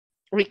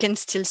We can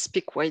still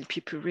speak while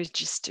people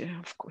register,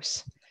 of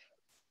course.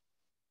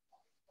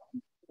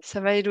 Ça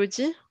va,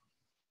 Elodie?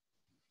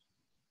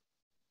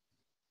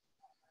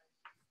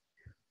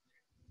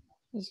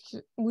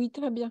 Oui,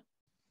 très bien.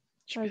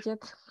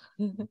 T'inquiète.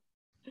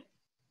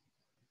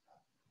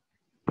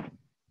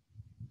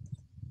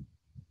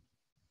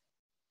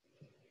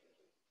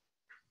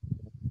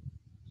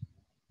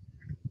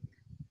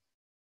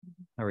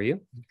 How are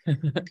you?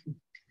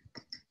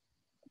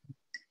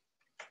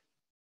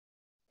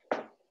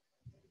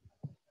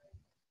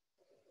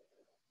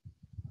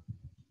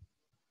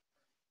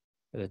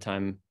 By the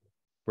time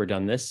we're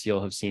done this,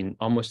 you'll have seen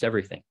almost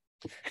everything.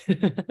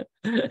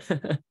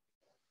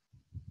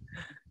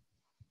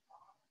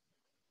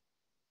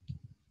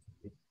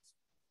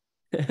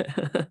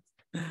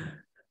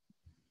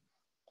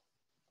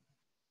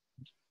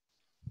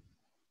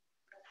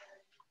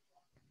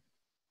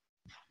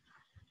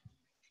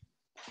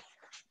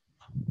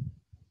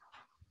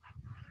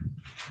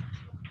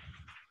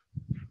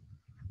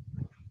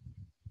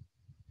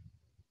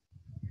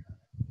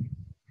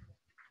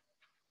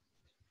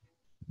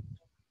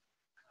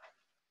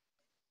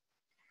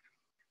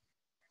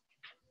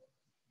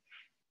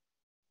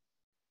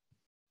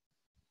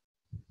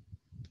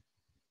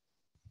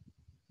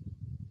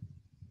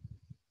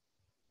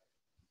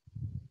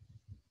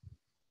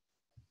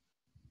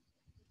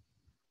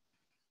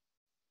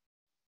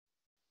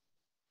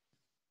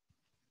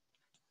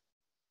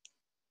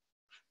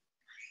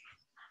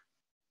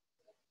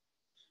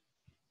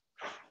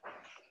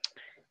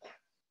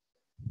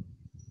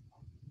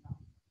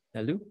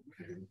 Hello.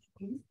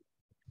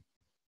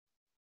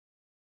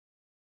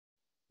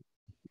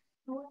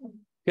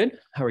 Good.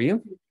 How are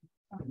you?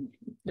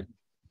 Good.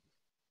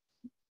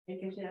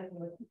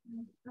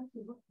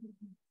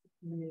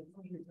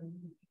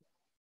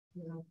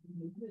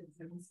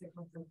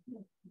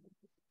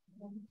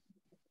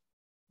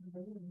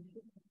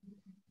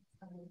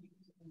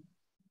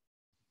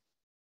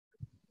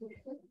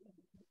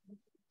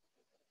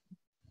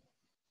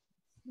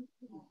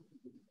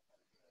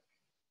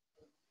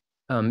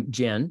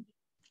 Jan?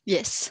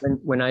 Yes.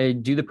 When I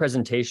do the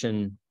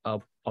presentation,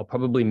 I'll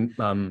probably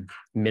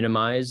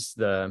minimize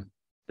the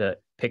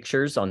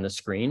pictures on the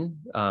screen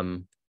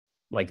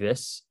like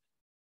this,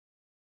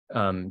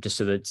 just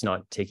so that it's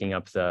not taking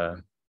up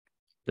the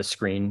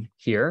screen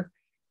here.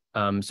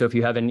 So if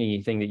you have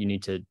anything that you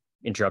need to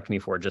interrupt me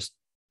for, just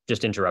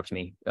interrupt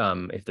me.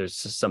 If there's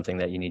something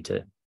that you need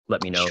to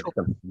let me know, sure. if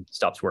something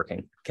stops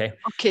working. Okay.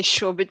 Okay,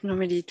 sure, but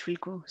normally it will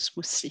go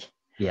smoothly.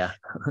 Yeah.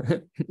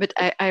 But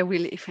I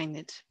will if I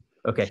need.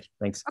 Okay,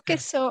 thanks. Okay,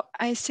 so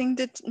I think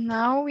that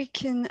now we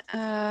can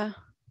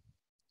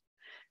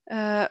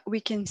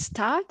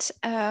start.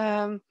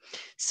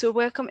 So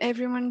welcome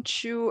everyone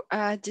to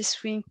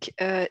this week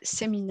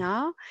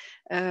seminar.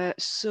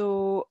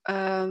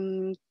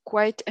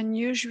 Quite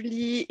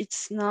unusually,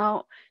 it's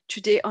now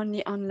today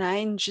only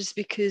online, just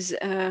because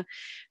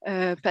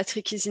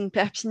Patrick is in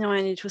Perpignan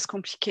and it was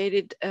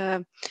complicated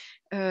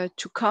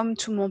to come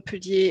to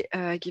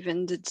Montpellier,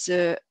 given that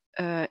the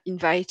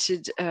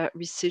invited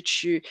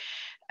researcher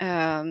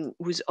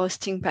who's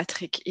hosting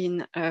Patrick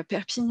in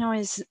Perpignan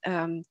is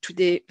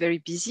today very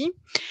busy.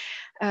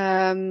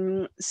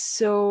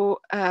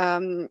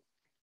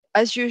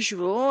 As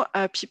usual,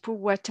 people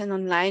who attend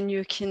online,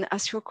 you can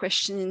ask your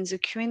question in the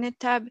Q&A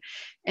tab,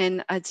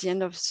 and at the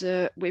end of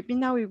the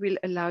webinar, we will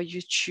allow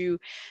you to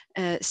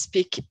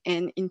speak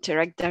and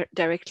interact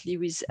directly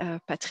with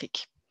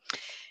Patrick.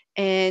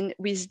 And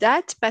with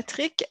that,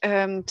 Patrick,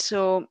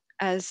 so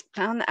as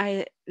planned,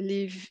 I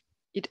leave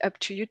it up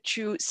to you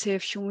to say a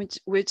few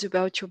words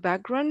about your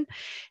background,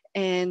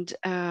 and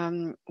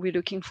we're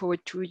looking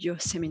forward to your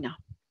seminar.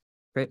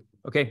 Great.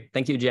 Okay.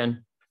 Thank you,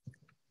 Jen.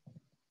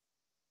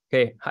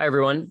 Okay. Hi,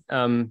 everyone.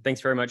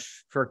 Thanks very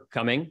much for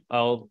coming.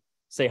 I'll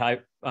say hi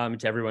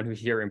to everyone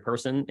who's here in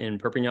person in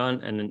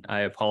Perpignan, and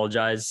I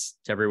apologize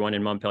to everyone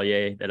in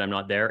Montpellier that I'm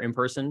not there in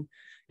person.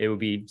 It would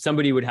be,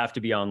 somebody would have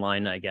to be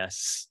online, I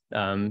guess.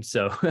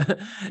 So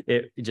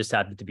it just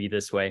happened to be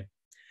this way.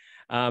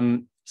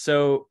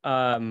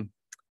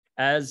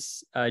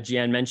 As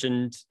Gian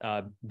mentioned,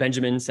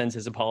 Benjamin sends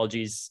his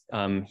apologies.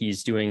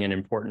 He's doing an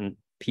important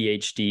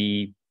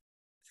PhD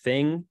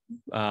thing,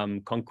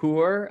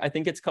 concours, I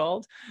think it's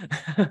called.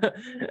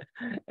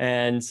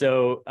 And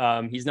so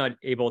he's not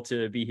able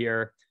to be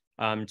here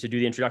to do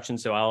the introduction,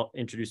 so I'll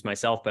introduce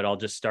myself, but I'll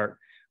just start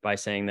by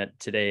saying that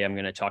today I'm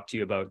going to talk to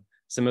you about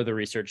some of the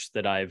research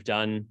that I've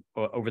done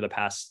over the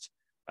past,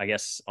 I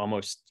guess,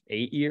 almost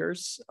 8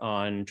 years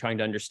on trying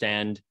to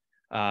understand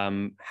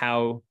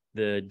how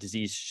the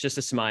disease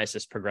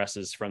schistosomiasis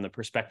progresses from the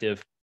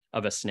perspective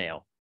of a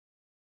snail.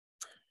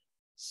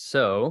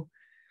 So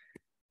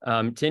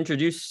to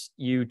introduce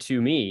you to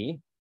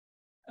me,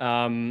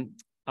 I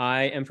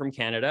am from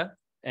Canada,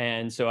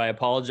 and so I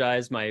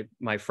apologize.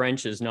 My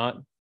French is not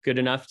good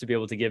enough to be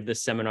able to give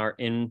this seminar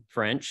in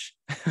French.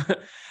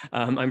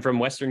 I'm from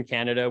Western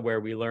Canada, where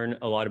we learn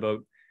a lot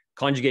about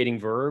conjugating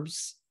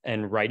verbs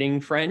and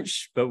writing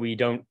French, but we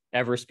don't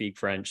ever speak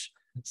French.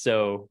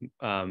 So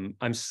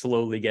I'm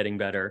slowly getting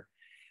better.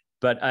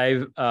 but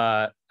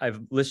I've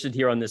listed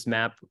here on this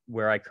map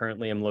where I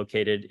currently am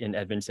located in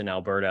Edmonton,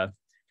 Alberta.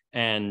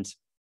 And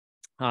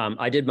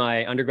I did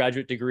my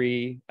undergraduate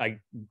degree. I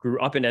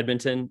grew up in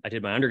Edmonton. I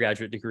did my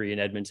undergraduate degree in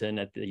Edmonton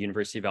at the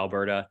University of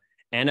Alberta,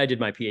 and I did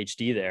my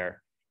PhD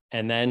there.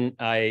 And then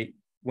I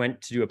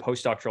went to do a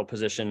postdoctoral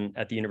position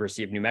at the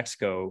University of New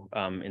Mexico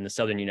in the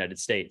southern United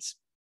States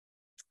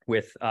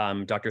with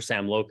Dr.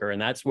 Sam Locher.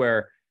 And that's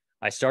where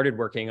I started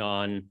working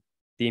on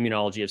the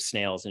immunology of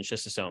snails and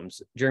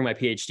schistosomes. During my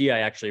PhD, I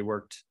actually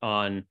worked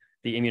on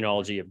the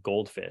immunology of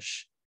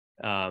goldfish.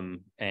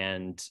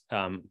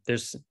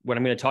 There's what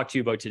I'm going to talk to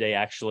you about today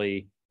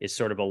actually is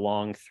sort of a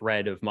long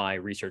thread of my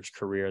research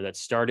career that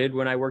started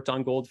when I worked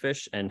on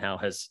goldfish and how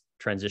has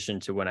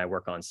transitioned to when I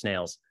work on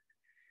snails.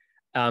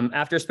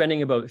 After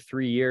spending about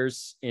 3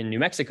 years in New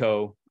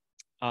Mexico,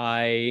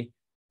 I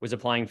was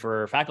applying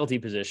for faculty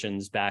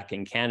positions back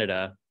in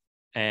Canada,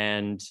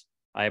 and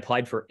I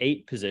applied for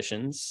 8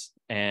 positions,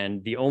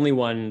 and the only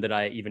one that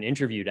I even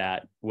interviewed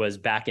at was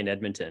back in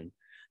Edmonton.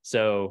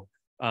 So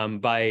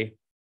by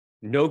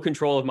no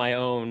control of my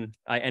own,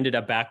 I ended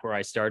up back where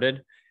I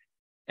started.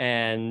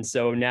 And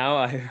so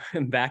now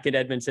I'm back in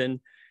Edmonton.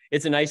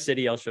 It's a nice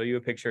city. I'll show you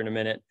a picture in a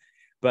minute.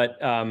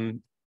 But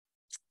I'm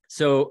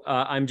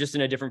just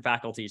in a different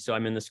faculty. So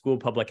I'm in the School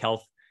of Public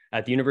Health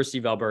at the University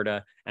of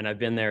Alberta, and I've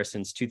been there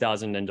since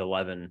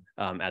 2011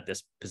 at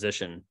this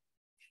position.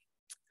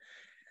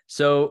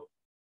 So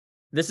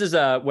this is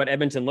what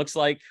Edmonton looks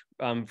like.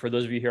 For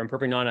those of you here in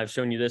Perpignan, I've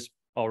shown you this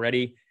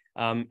already.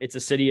 It's a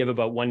city of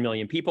about 1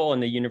 million people,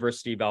 and the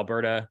University of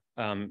Alberta,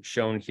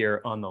 shown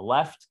here on the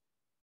left,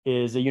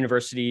 is a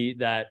university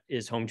that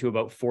is home to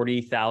about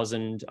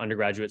 40,000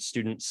 undergraduate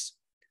students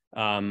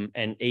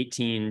and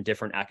 18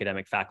 different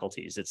academic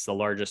faculties. It's the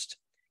largest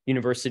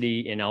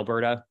university in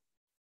Alberta,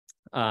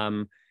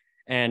 and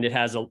it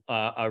has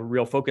a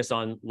real focus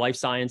on life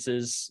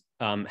sciences,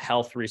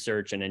 health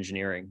research, and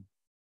engineering.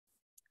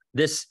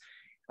 This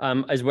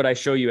is what I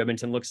show you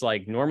Edmonton looks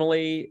like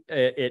normally.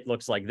 It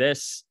looks like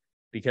this,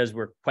 because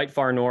we're quite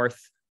far north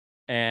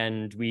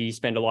and we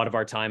spend a lot of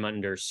our time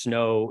under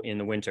snow in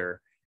the winter.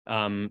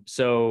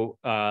 So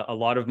a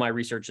lot of my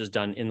research is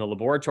done in the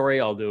laboratory,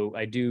 although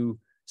I do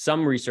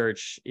some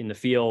research in the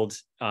field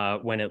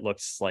when it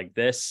looks like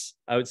this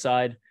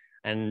outside.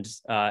 And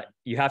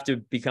you have to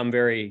become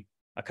very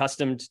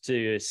accustomed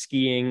to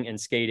skiing and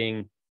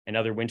skating and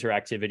other winter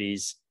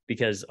activities,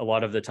 because a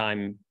lot of the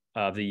time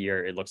of the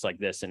year it looks like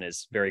this and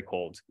is very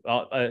cold.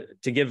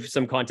 To give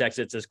some context,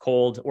 it's as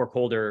cold or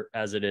colder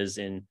as it is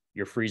in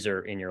your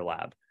freezer in your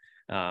lab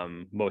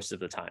most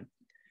of the time.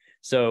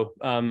 So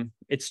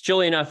it's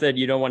chilly enough that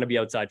you don't want to be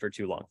outside for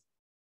too long.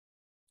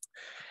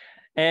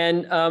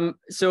 And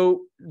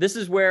so this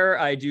is where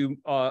I do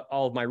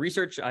all of my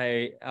research.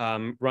 I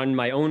run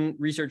my own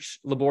research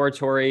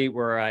laboratory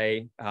where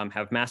I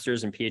have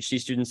master's and PhD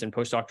students and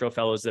postdoctoral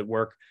fellows that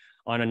work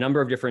on a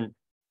number of different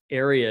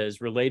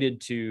areas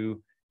related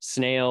to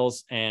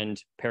snails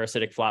and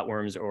parasitic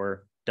flatworms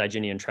or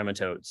Digynian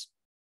trematodes.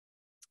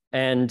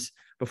 And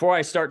before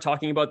I start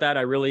talking about that,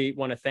 I really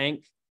want to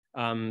thank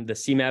the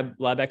CMEB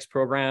LabX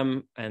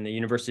program and the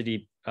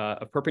University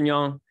of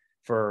Perpignan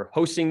for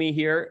hosting me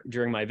here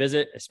during my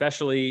visit,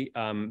 especially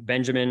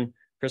Benjamin,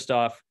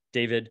 Christophe,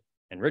 David,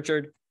 and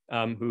Richard,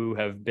 who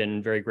have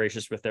been very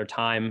gracious with their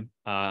time,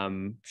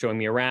 showing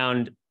me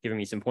around, giving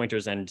me some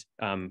pointers, and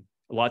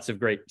lots of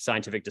great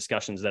scientific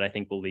discussions that I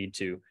think will lead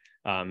to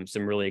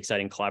some really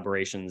exciting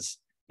collaborations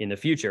in the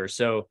future.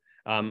 So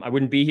I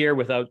wouldn't be here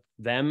without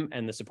them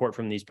and the support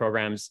from these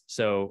programs.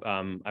 So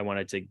I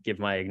wanted to give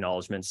my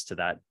acknowledgements to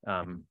that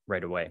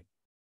right away.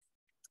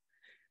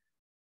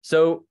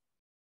 So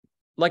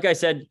like I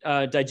said,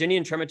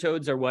 Digynian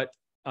trematodes are what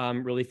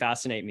really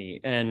fascinate me.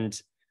 And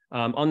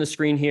on the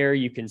screen here,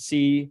 you can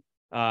see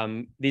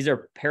these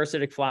are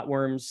parasitic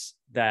flatworms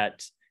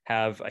that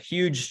have a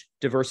huge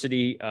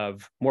diversity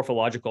of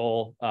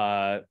morphological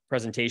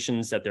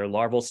presentations at their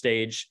larval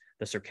stage,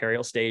 the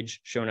cercarial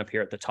stage shown up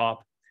here at the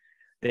top.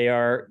 They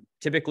are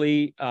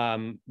typically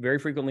very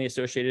frequently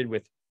associated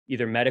with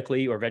either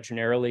medically or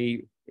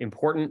veterinarily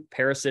important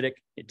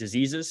parasitic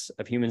diseases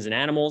of humans and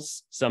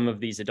animals. Some of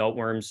these adult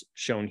worms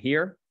shown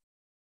here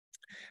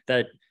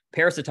that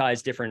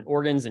parasitize different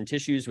organs and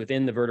tissues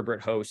within the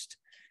vertebrate host,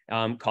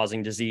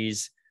 causing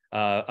disease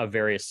of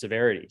various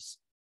severities.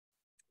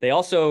 They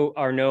also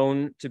are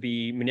known to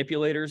be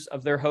manipulators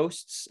of their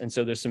hosts. And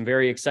so there's some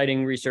very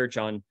exciting research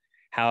on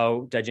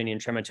how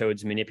Digynian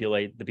trematodes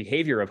manipulate the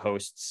behavior of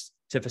hosts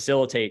to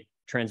facilitate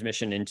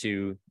transmission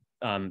into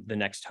the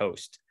next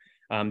host.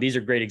 These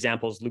are great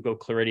examples,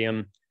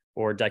 Leucochloridium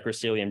or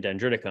Dicrocilium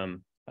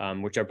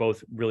dendriticum, which are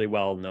both really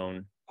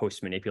well-known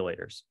host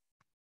manipulators.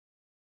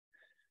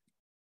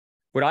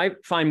 What I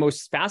find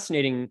most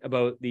fascinating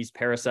about these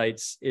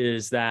parasites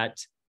is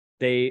that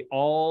they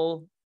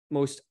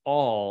almost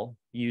all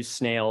use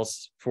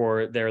snails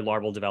for their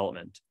larval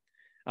development.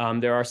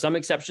 There are some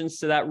exceptions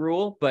to that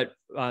rule, but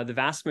the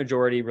vast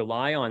majority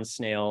rely on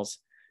snails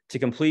to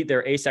complete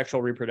their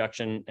asexual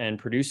reproduction and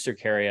produce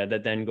cercaria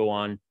that then go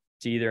on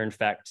to either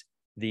infect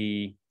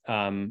the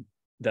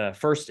the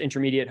first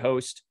intermediate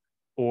host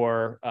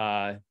or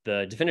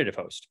the definitive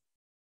host.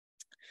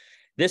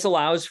 This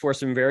allows for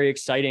some very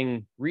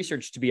exciting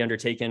research to be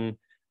undertaken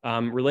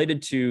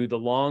related to the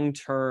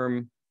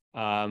long-term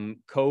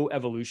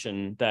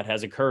co-evolution that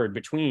has occurred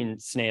between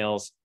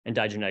snails and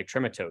digenetic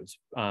trematodes.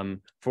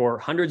 For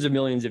hundreds of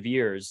millions of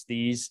years,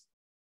 these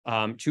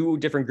two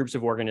different groups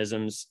of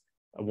organisms,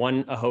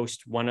 one a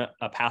host, one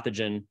a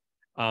pathogen,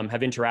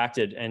 have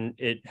interacted, and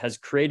it has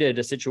created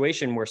a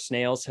situation where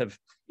snails have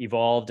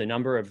evolved a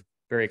number of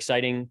very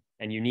exciting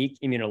and unique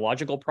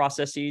immunological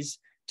processes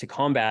to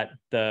combat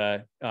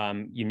the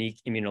unique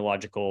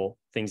immunological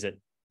things that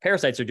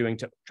parasites are doing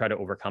to try to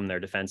overcome their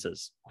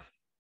defenses.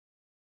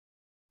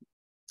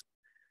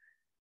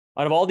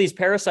 Out of all these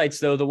parasites,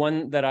 though, the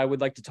one that I would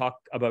like to talk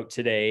about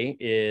today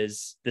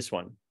is this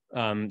one.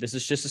 This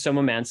is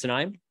Schistosoma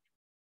mansoni,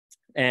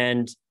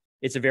 and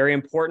it's a very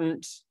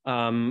important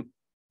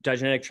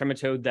digenetic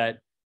trematode that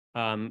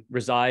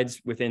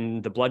resides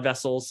within the blood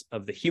vessels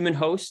of the human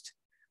host.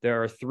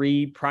 There are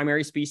 3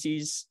 primary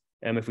species,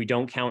 if we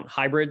don't count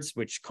hybrids,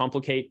 which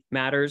complicate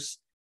matters,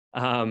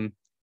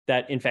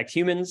 that infect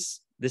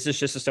humans. This is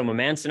Schistosoma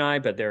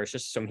mansoni, but there are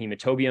Schistosoma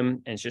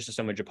hematobium and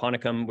Schistosoma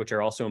japonicum, which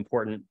are also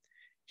important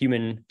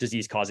human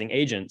disease-causing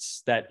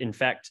agents that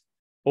infect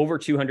over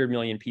 200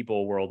 million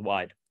people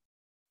worldwide.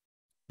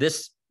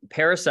 This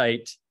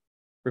parasite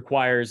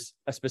requires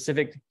a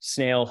specific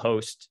snail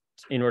host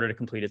in order to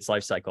complete its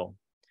life cycle.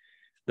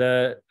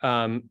 The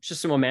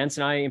Schistosoma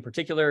mansoni in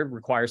particular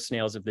requires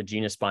snails of the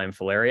genus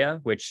Montpellier,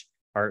 which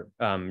are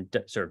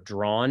sort of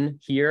drawn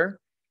here.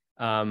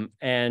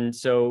 And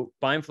so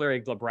Montpellier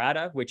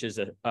glabrata, which is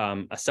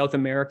a South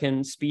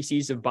American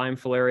species of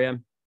Montpellier,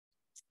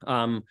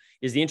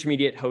 is the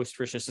intermediate host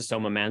for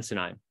Schistosoma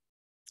mansoni.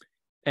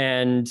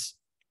 And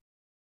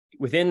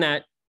within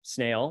that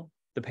snail,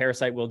 the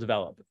parasite will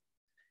develop.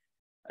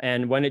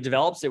 And when it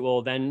develops, it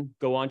will then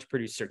go on to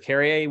produce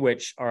cercariae,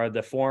 which are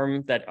the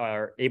form that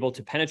are able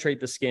to penetrate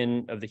the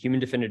skin of the human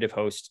definitive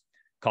host,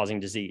 causing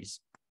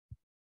disease.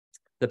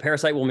 The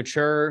parasite will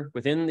mature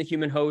within the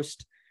human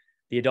host.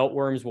 The adult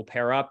worms will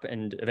pair up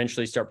and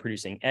eventually start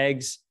producing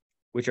eggs,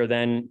 which are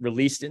then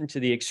released into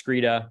the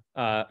excreta,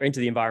 into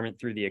the environment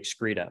through the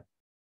excreta.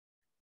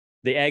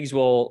 The eggs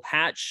will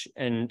hatch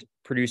and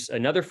produce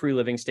another free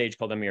living stage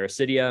called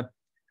Uni-versity,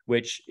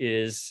 which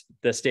is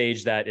the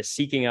stage that is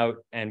seeking out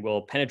and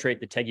will penetrate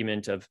the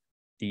tegument of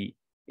the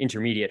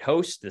intermediate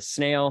host, the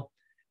snail,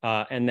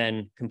 and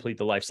then complete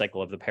the life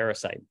cycle of the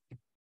parasite.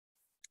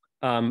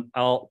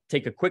 I'll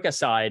take a quick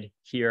aside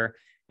here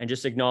and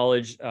just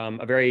acknowledge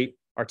a very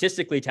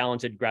artistically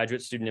talented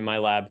graduate student in my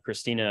lab,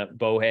 Christina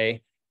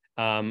Bohe,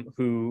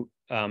 who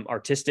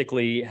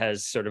artistically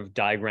has sort of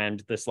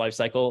diagrammed this life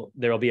cycle.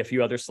 There will be a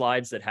few other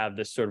slides that have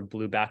this sort of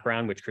blue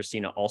background, which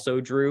Christina also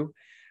drew.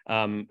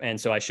 And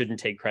so I shouldn't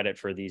take credit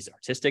for these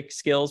artistic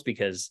skills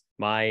because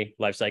my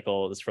life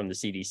cycle is from the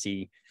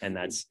CDC and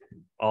that's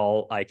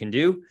all I can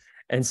do.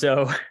 And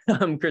so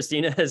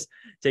Christina has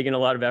taken a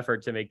lot of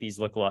effort to make these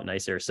look a lot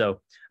nicer.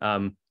 So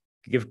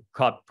give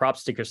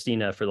props to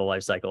Christina for the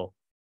life cycle.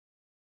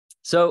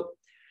 So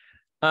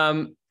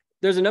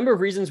there's a number of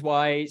reasons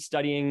why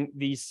studying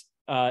these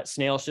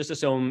snail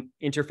schistosome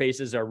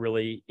interfaces are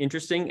really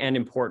interesting and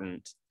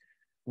important.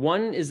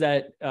 One is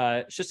that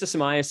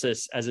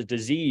schistosomiasis as a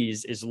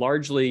disease is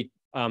largely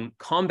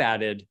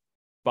combated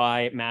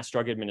by mass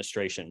drug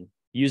administration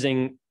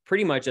using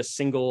pretty much a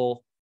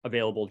single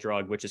available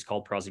drug, which is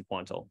called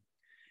praziquantel.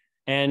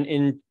 And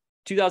in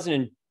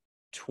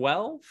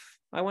 2012,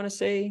 I want to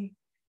say,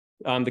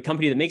 the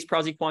company that makes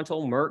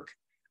praziquantel, Merck,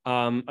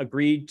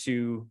 agreed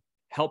to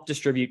help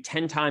distribute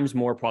 10 times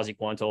more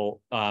praziquantel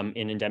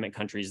in endemic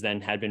countries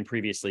than had been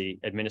previously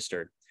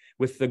administered,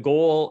 with the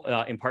goal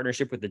in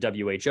partnership with the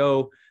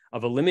WHO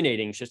of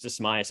eliminating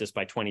schistosomiasis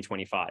by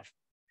 2025.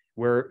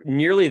 We're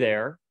nearly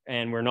there,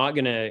 and we're not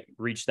going to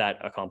reach that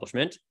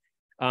accomplishment.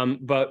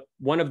 But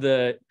one of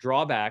the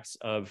drawbacks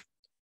of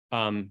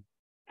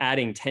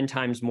adding 10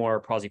 times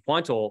more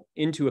praziquantel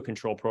into a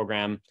control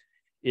program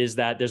is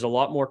that there's a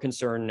lot more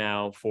concern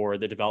now for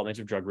the development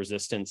of drug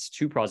resistance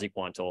to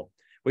praziquantel,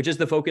 which is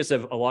the focus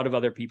of a lot of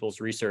other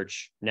people's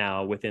research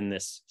now within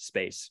this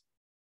space.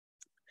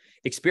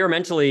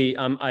 Experimentally,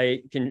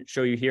 I can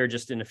show you here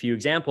just in a few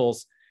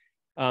examples,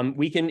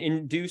 we can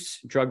induce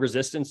drug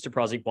resistance to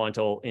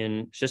praziquantel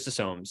in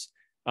schistosomes.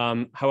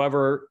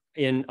 However,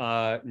 in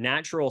a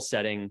natural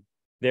setting,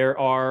 there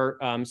are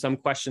some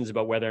questions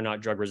about whether or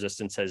not drug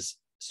resistance has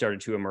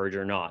started to emerge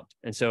or not.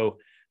 And so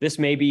this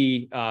may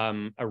be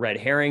a red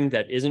herring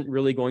that isn't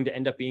really going to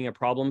end up being a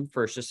problem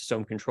for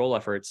schistosome control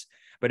efforts,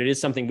 but it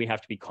is something we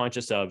have to be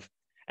conscious of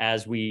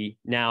as we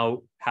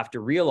now have to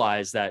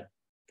realize that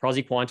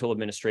praziquantel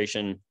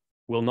administration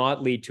will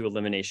not lead to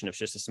elimination of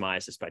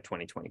schistosomiasis by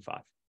 2025.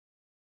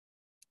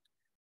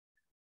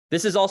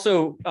 This is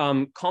also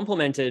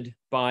complemented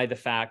by the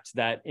fact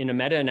that in a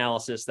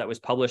meta-analysis that was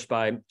published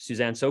by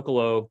Suzanne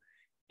Sokolow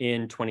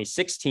in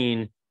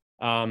 2016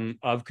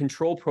 of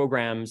control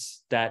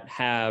programs that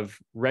have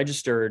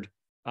registered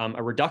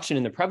a reduction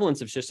in the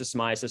prevalence of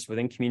schistosomiasis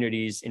within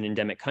communities in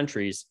endemic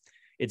countries,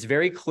 it's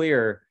very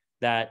clear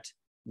that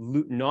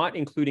not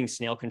including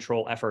snail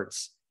control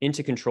efforts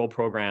into control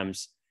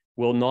programs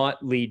will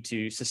not lead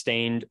to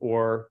sustained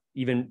or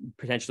even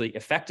potentially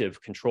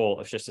effective control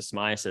of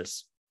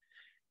schistosomiasis.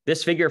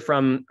 This figure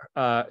from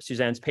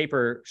Suzanne's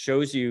paper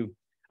shows you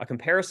a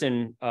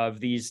comparison of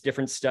these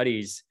different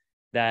studies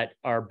that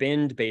are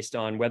binned based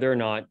on whether or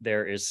not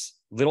there is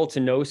little to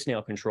no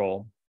snail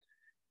control,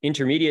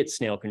 intermediate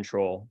snail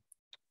control,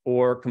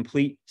 or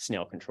complete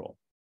snail control.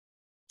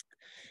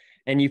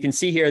 And you can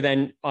see here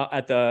then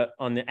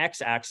on the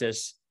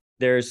x-axis,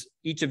 there's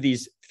each of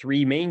these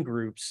three main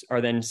groups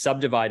are then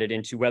subdivided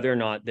into whether or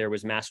not there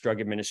was mass drug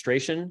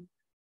administration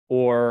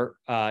or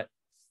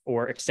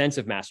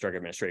extensive mass drug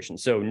administration.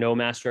 So no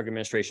mass drug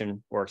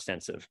administration or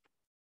extensive.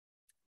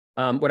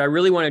 What I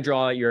really want to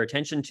draw your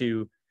attention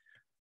to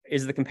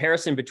is the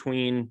comparison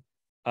between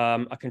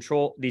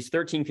these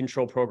 13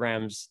 control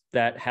programs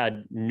that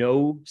had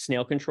no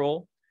snail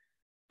control,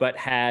 but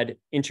had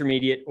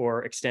intermediate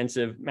or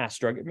extensive mass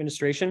drug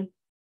administration,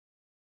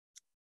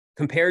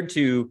 compared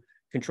to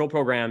control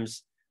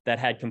programs that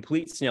had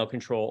complete snail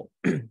control,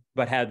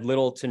 but had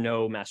little to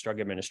no mass drug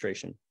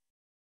administration.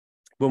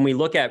 When we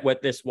look at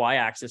what this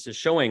y-axis is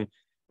showing,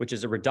 which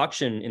is a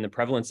reduction in the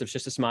prevalence of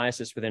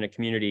schistosomiasis within a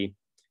community,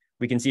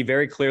 we can see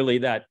very clearly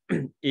that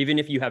even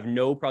if you have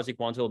no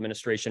praziquantel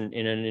administration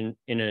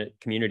in a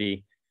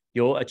community,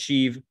 you'll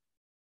achieve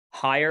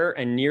higher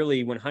and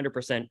nearly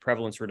 100%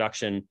 prevalence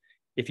reduction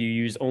if you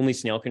use only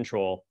snail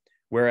control,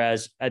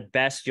 whereas at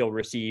best you'll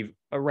receive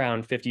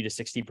around 50 to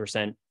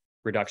 60%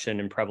 reduction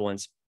in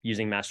prevalence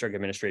using mass drug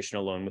administration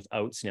alone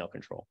without snail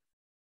control.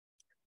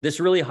 This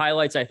really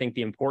highlights, I think,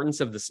 the importance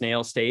of the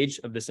snail stage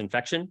of this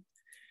infection.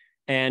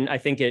 And I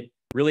think it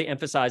really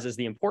emphasizes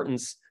the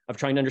importance of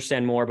trying to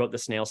understand more about the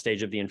snail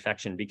stage of the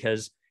infection,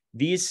 because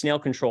these snail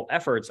control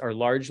efforts are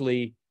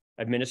largely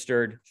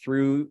administered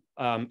through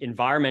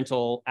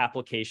environmental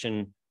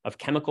application of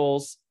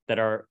chemicals that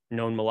are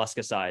known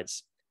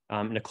molluscicides,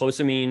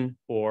 niclosamine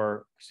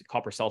or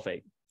copper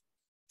sulfate,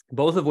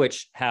 both of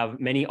which have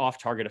many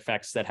off-target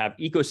effects that have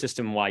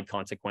ecosystem-wide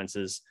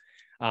consequences.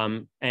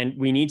 And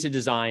we need to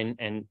design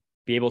and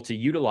be able to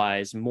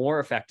utilize more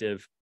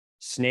effective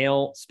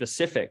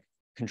snail-specific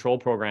control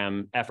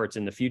program efforts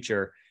in the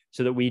future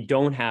so that we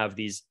don't have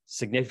these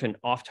significant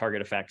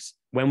off-target effects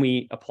when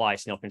we apply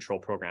snail control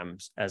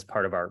programs as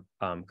part of our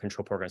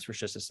control programs for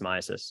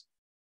schistosomiasis.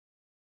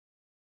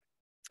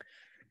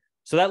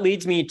 So that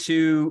leads me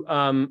to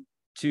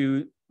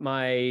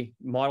my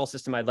model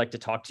system I'd like to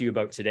talk to you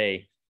about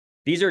today.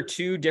 These are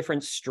two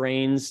different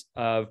strains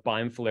of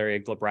Montpellier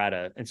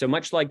glabrata. And so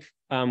much like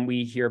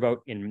we hear about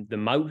in the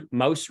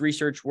mouse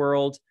research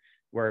world,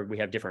 where we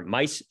have different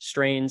mice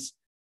strains,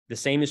 the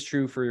same is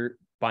true for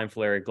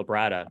Montpellier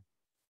glabrata.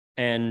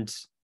 And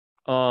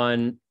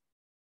on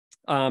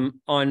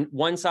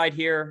one side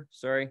here,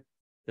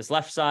 this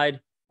left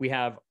side, we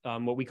have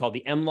what we call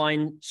the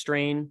M-line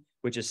strain,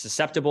 which is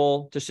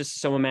susceptible to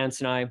Schistosoma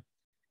mansoni.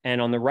 And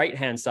on the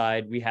right-hand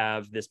side, we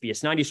have this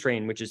BS90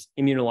 strain, which is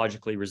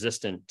immunologically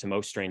resistant to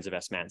most strains of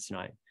S.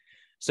 mansoni.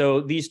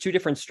 So these two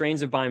different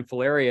strains of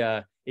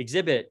Montpellier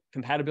exhibit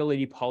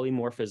compatibility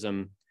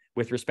polymorphism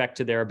with respect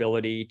to their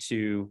ability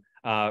to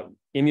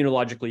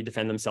immunologically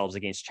defend themselves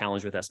against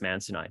challenge with S.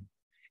 mansoni.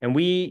 And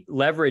we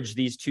leverage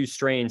these two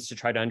strains to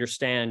try to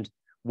understand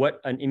what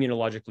an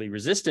immunologically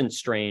resistant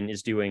strain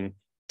is doing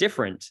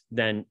different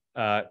than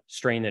a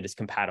strain that is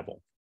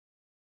compatible.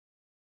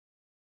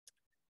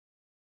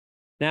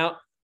 Now,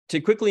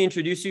 to quickly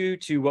introduce you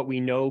to what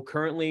we know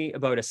currently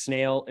about a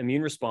snail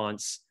immune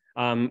response,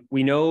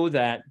 we know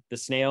that the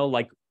snail,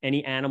 like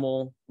any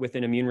animal with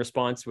an immune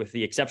response, with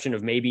the exception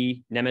of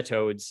maybe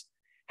nematodes,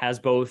 has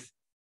both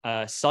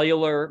a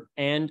cellular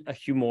and a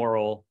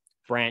humoral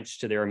branch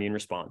to their immune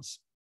response.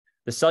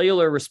 The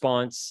cellular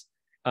response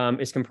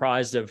is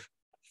comprised of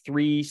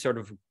three sort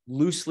of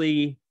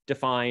loosely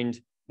defined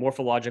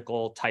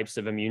morphological types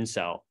of immune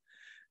cell.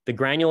 The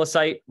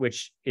granulocyte,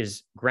 which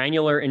is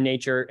granular in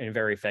nature and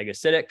very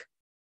phagocytic.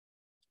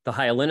 The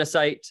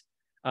hyalinocyte,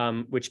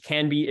 which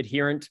can be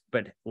adherent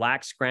but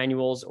lacks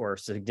granules or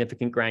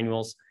significant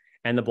granules.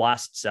 And the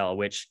blast cell,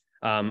 which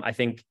I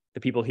think the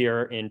people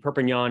here in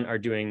Perpignan are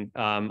doing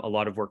a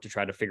lot of work to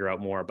try to figure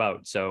out more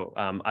about. So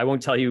I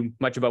won't tell you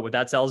much about what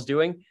that cell is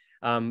doing,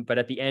 but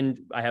at the end,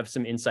 I have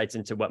some insights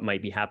into what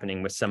might be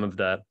happening with some of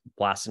the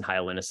blasts and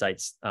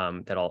hyalinocytes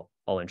that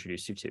I'll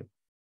introduce you to.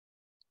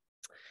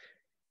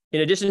 In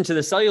addition to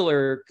the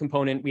cellular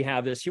component, we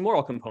have this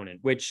humoral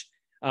component, which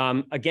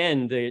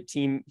again, the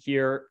team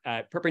here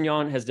at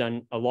Perpignan has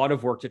done a lot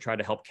of work to try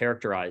to help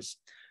characterize.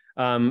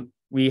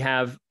 We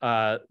have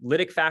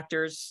lytic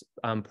factors,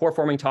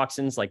 pore-forming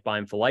toxins like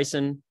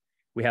biamphilicin.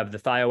 We have the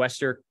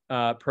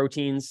thioester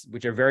proteins,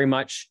 which are very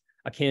much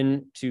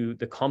akin to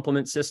the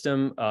complement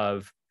system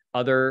of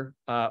other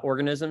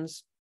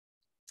organisms.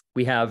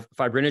 We have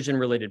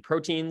fibrinogen-related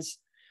proteins,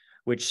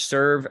 which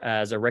serve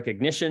as a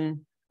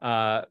recognition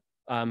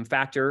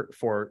factor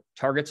for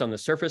targets on the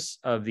surface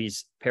of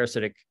these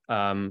parasitic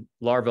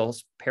larval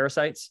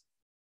parasites.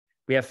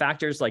 We have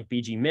factors like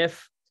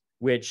BG-MIF,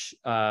 which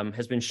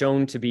has been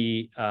shown to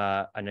be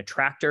an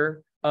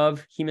attractor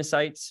of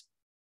hemocytes.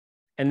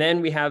 And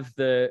then we have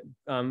the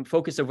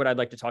focus of what I'd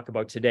like to talk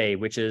about today,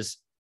 which is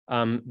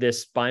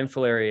this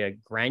Montpellier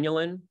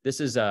granulin. This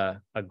is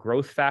a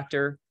growth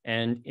factor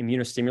and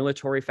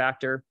immunostimulatory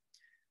factor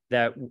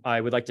that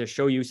I would like to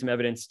show you some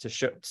evidence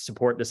to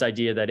support this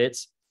idea that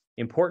it's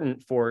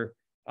important for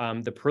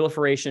the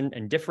proliferation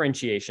and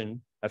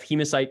differentiation of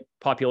hemocyte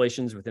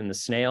populations within the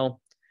snail,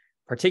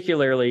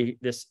 particularly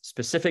this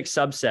specific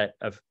subset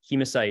of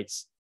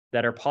hemocytes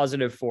that are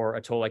positive for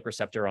a toll-like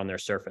receptor on their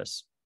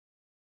surface.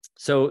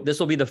 So this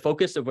will be the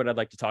focus of what I'd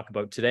like to talk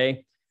about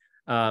today.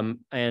 Not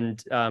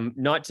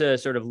to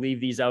sort of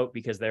leave these out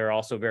because they're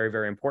also very,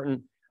 very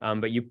important,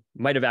 but you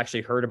might have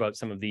actually heard about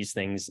some of these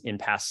things in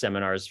past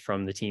seminars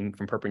from the team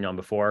from Perpignan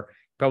before.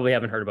 Probably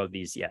haven't heard about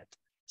these yet.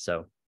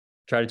 So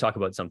try to talk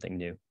about something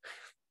new.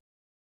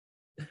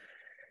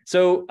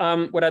 So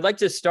what I'd like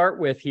to start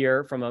with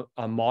here from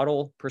a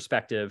model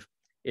perspective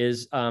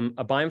is a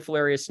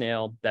Montpellier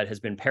snail that has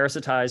been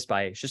parasitized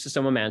by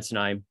Schistosoma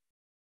mansoni.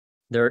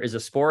 There is a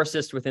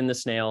sporocyst within the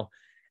snail.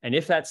 And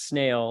if that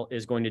snail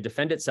is going to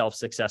defend itself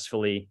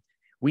successfully,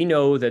 we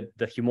know that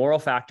the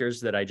humoral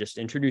factors that I just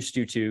introduced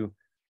you to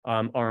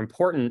are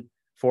important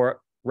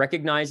for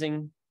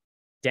recognizing,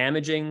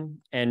 damaging,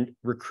 and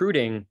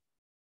recruiting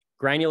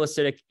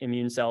granulocytic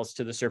immune cells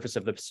to the surface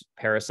of the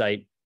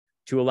parasite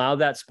to allow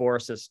that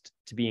sporocyst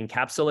to be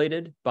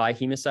encapsulated by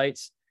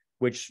hemocytes,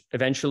 which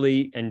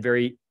eventually and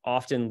very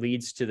often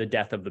leads to the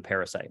death of the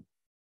parasite.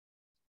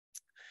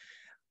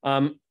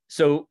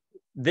 So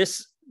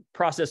this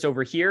process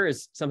over here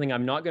is something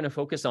I'm not going to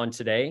focus on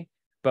today,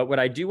 but what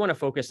I do want to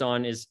focus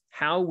on is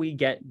how we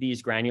get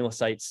these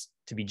granulocytes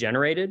to be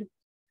generated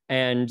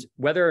and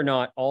whether or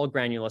not all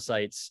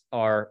granulocytes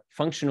are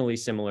functionally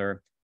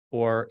similar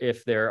or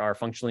if there are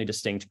functionally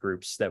distinct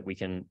groups that we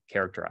can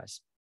characterize.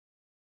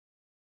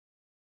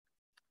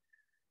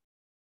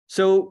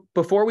 So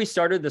before we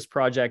started this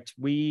project,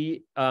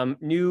 we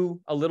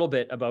knew a little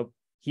bit about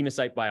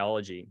hemocyte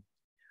biology.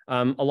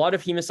 A lot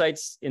of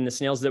hemocytes in the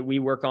snails that we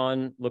work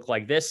on look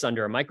like this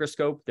under a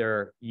microscope.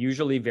 They're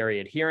usually very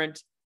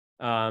adherent,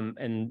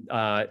 and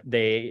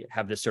they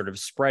have this sort of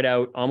spread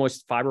out,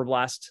 almost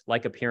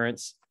fibroblast-like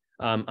appearance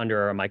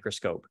under a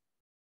microscope.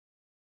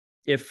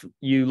 If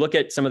you look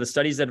at some of the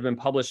studies that have been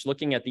published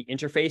looking at the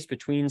interface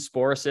between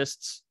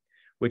sporocysts,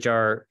 which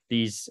are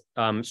these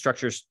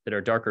structures that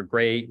are darker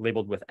gray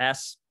labeled with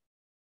S,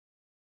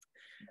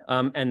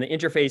 and the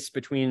interface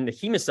between the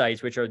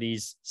hemocytes, which are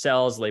these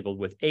cells labeled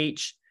with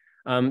H,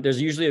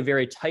 there's usually a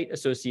very tight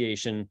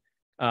association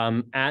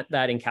at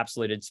that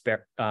encapsulated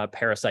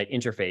parasite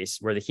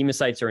interface where the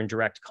hemocytes are in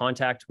direct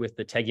contact with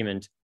the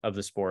tegument of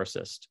the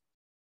sporocyst.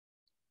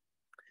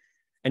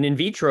 And in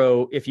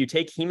vitro, if you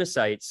take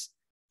hemocytes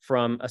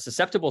from a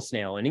susceptible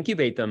snail and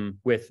incubate them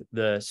with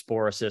the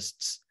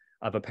sporocysts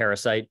of a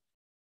parasite,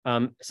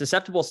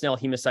 susceptible snail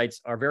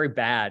hemocytes are very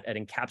bad at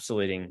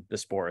encapsulating the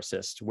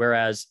sporocyst,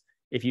 whereas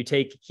if you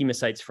take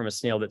hemocytes from a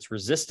snail that's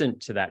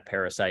resistant to that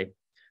parasite,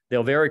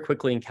 they'll very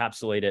quickly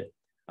encapsulate it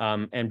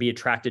and be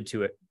attracted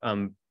to it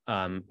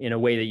in a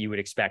way that you would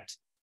expect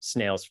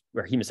snails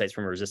or hemocytes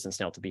from a resistant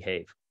snail to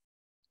behave.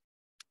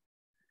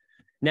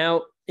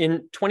 Now,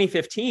 in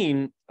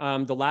 2015,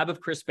 the lab of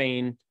Chris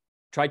Bain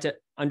tried to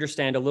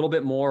understand a little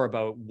bit more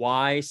about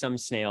why some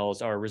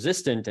snails are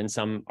resistant and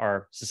some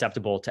are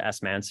susceptible to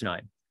S.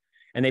 mansoni.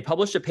 And they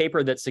published a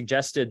paper that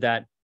suggested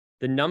that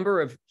the number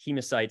of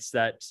hemocytes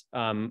that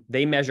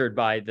they measured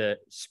by the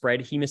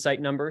spread hemocyte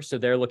number, so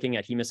they're looking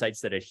at hemocytes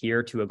that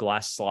adhere to a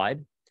glass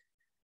slide,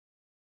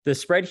 the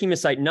spread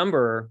hemocyte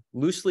number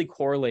loosely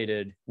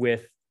correlated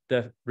with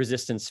the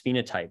resistance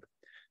phenotype.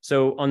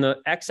 So on the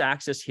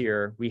x-axis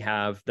here, we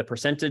have the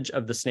percentage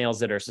of the snails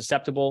that are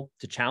susceptible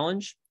to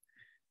challenge.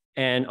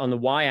 And on the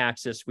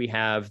y-axis, we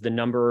have the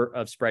number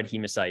of spread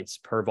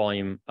hemocytes per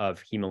volume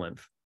of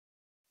hemolymph.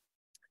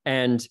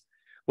 And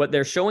what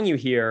they're showing you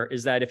here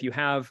is that if you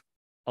have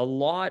a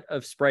lot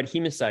of spread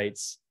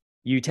hemocytes,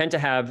 you tend to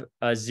have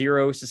a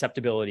zero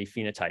susceptibility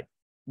phenotype,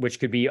 which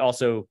could be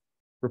also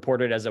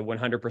reported as a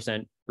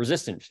 100%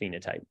 resistant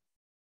phenotype.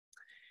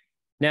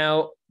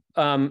 Now,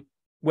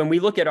 when we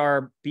look at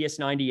our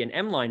BS90 and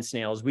M-line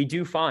snails, we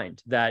do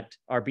find that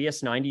our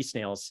BS90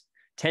 snails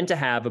tend to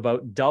have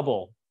about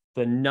double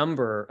the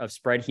number of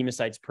spread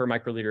hemocytes per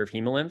microliter of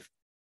hemolymph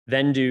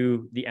than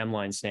do the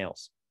M-line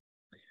snails.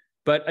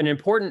 But an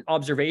important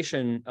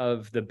observation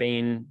of the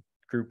Bain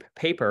group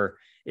paper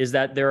is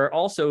that there are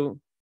also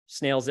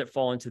snails that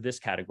fall into this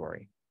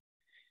category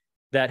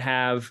that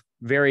have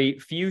very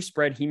few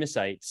spread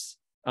hemocytes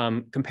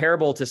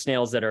comparable to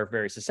snails that are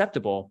very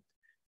susceptible,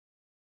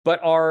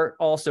 but are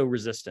also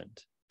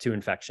resistant to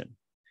infection.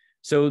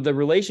 So the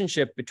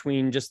relationship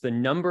between just the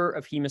number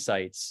of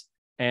hemocytes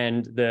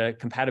and the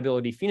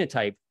compatibility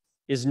phenotype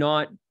is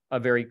not a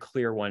very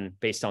clear one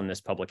based on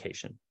this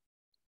publication.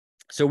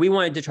 So we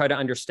wanted to try to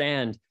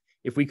understand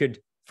if we could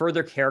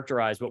further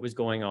characterize what was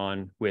going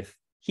on with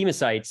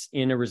hemocytes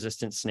in a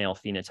resistant snail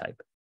phenotype.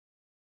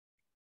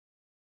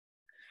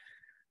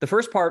 The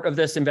first part of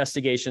this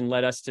investigation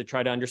led us to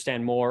try to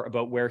understand more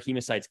about where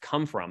hemocytes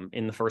come from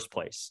in the first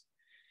place.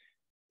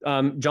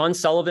 John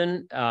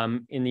Sullivan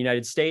in the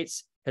United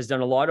States has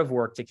done a lot of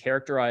work to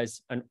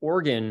characterize an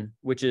organ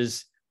which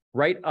is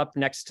right up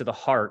next to the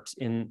heart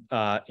in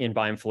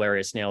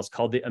Biamphalaria snails,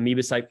 called the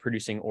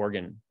amoebocyte-producing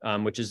organ,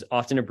 which is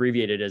often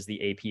abbreviated as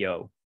the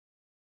APO.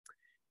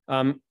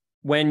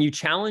 When you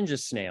challenge a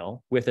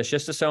snail with a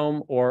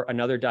schistosome or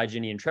another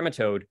digynean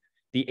trematode,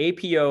 the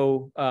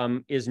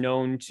APO is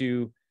known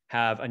to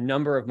have a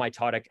number of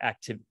mitotic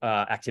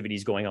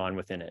activities going on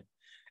within it.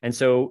 And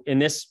so in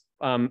this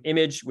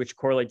image, which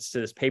correlates to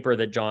this paper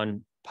that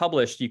John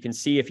published, you can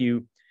see if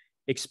you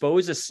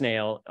expose a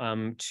snail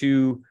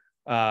to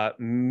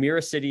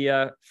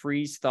Myristidia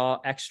freeze-thaw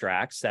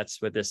extracts,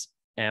 that's what this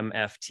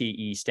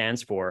MFTE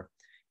stands for,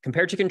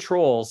 compared to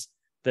controls,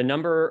 the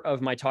number of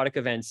mitotic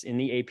events in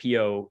the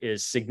APO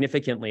is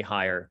significantly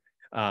higher.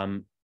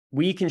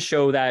 We can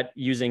show that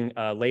using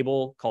a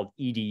label called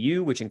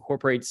EDU, which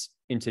incorporates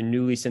into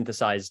newly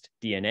synthesized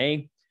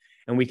DNA.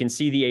 And we can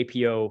see the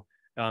APO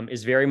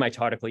is very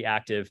mitotically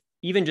active,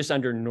 even just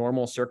under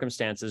normal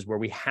circumstances where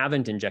we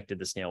haven't injected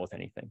the snail with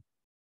anything.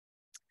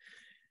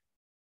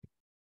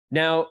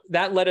 Now,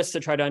 that led us to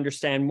try to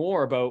understand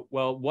more about,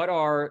 well, what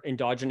are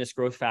endogenous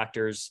growth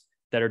factors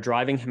that are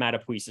driving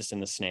hematopoiesis in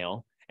the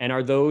snail? And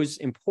are those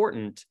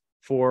important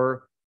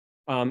for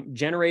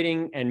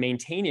generating and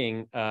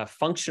maintaining a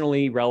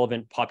functionally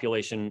relevant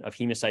population of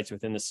hemocytes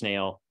within the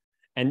snail?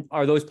 And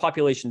are those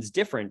populations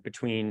different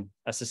between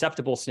a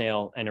susceptible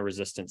snail and a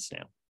resistant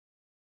snail?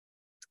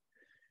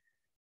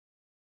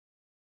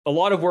 A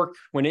lot of work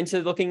went into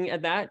looking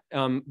at that,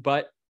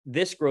 but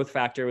this growth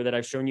factor that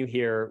I've shown you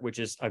here, which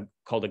is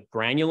called a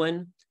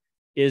granulin,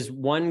 is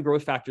one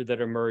growth factor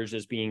that emerged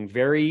as being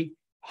very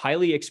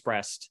highly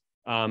expressed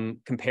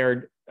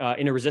compared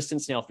in a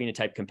resistant snail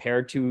phenotype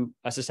compared to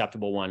a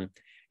susceptible one.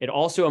 It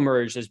also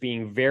emerged as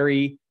being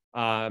very,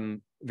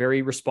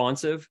 very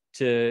responsive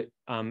to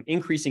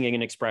increasing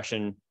in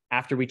expression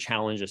after we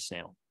challenge a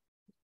snail.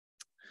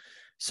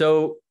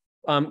 So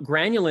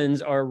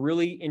granulins are a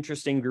really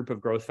interesting group of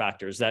growth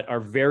factors that are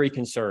very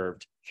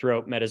conserved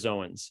throughout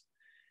metazoans.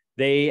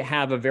 They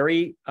have a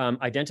very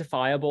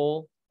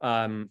identifiable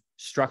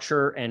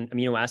structure and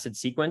amino acid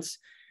sequence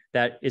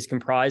that is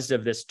comprised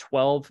of this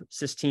 12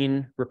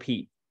 cysteine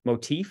repeat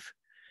motif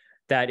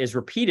that is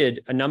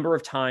repeated a number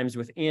of times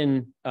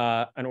within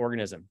an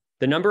organism.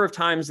 The number of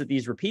times that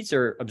these repeats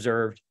are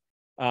observed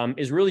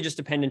is really just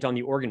dependent on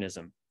the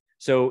organism.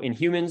 So in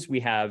humans,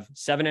 we have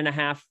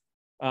 7.5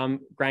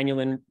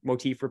 granulin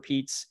motif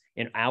repeats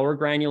in our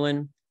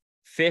granulin.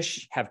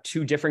 Fish have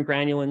 2 different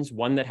granulins,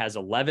 one that has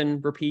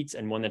 11 repeats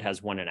and one that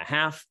has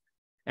 1.5.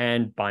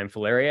 And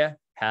Biamphalaria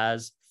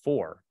has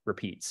 4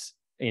 repeats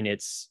in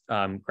its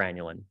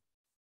granulin.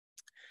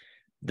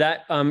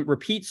 That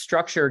repeat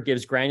structure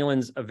gives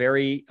granulins a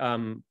very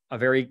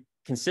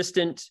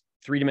consistent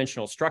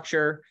 3-dimensional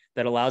structure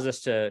that allows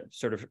us to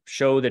sort of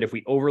show that if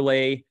we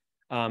overlay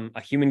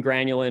a human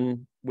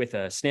granulin with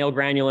a snail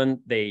granulin,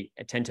 they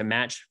tend to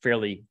match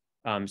fairly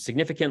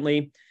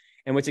significantly.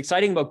 And what's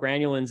exciting about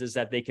granulins is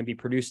that they can be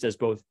produced as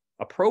both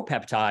a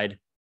propeptide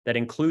that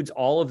includes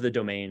all of the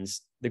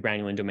domains, the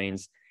granulin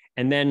domains,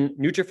 and then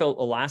neutrophil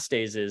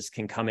elastases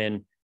can come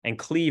in and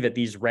cleave at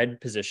these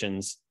red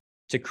positions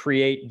to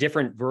create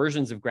different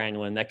versions of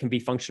granulin that can be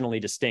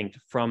functionally distinct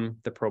from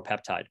the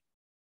propeptide.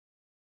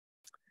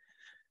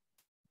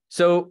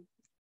 So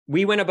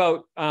we went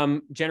about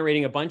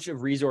generating a bunch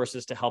of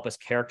resources to help us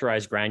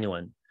characterize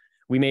granulin.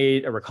 We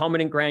made a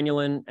recombinant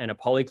granulin and a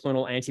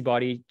polyclonal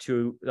antibody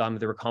to the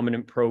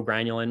recombinant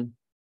progranulin.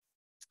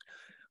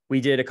 We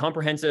did a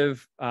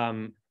comprehensive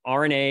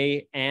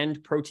RNA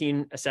and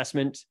protein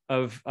assessment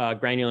of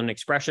granulin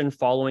expression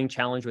following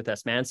challenge with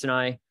S.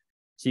 mansoni.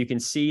 So you can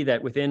see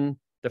that within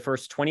the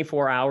first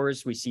 24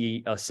 hours, we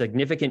see a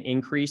significant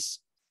increase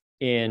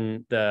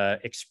in the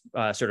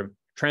sort of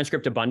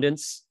transcript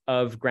abundance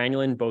of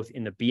granulin, both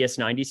in the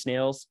BS90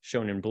 snails,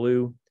 shown in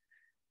blue,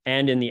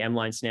 and in the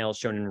M-line snails,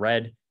 shown in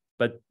red.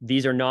 But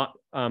these are not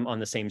on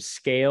the same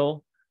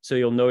scale. So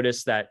you'll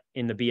notice that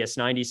in the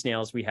BS90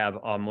 snails, we have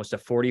almost a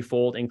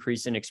 40-fold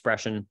increase in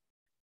expression,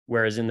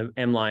 whereas in the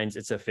M-lines,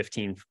 it's a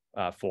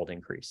 15-fold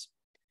increase.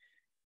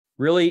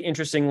 Really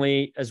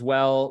interestingly as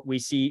well, we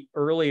see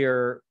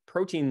earlier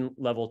protein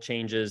level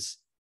changes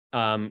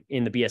in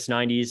the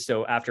BS90s.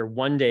 So after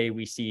 1 day,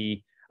 we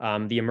see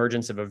the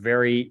emergence of a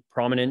very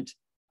prominent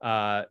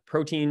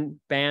protein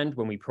band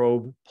when we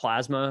probe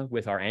plasma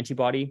with our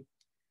antibody.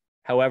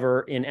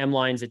 However, in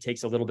M-lines, it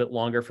takes a little bit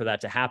longer for that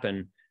to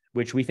happen,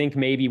 which we think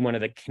may be one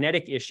of the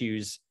kinetic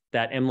issues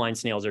that M-line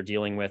snails are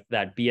dealing with,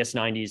 that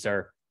BS90s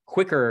are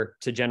quicker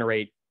to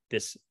generate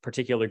this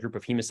particular group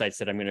of hemocytes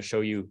that I'm going to show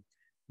you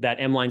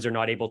that M-lines are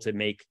not able to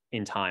make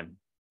in time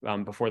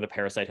before the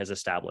parasite has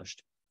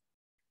established.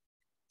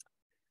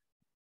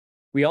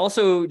 We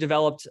also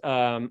developed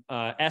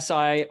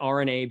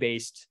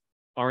siRNA-based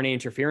RNA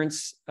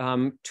interference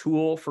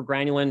tool for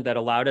granulin that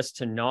allowed us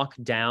to knock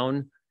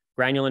down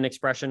granulin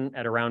expression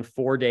at around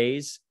 4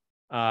 days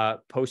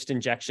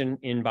post-injection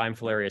in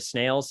Montpellier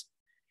snails.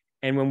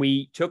 And when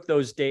we took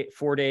those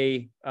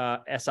 4-day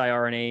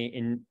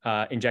siRNA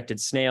injected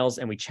snails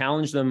and we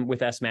challenged them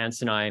with S.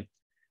 mansoni,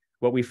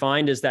 what we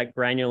find is that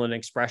granulin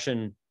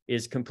expression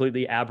is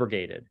completely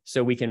abrogated.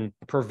 So we can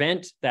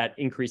prevent that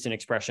increase in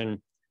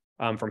expression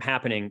from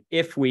happening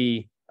if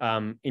we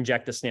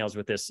inject the snails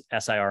with this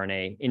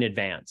siRNA in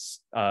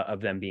advance of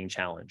them being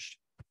challenged.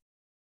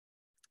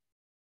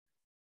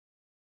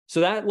 So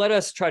that let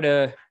us try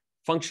to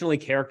functionally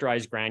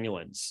characterize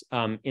granulins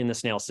in the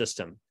snail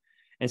system.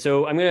 And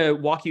so I'm going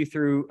to walk you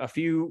through a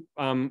few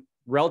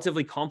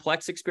relatively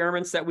complex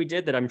experiments that we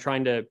did that I'm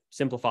trying to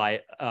simplify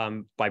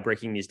by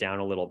breaking these down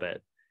a little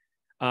bit.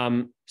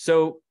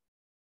 So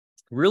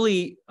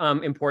really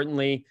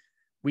importantly,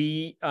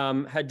 we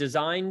had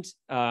designed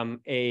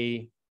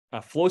a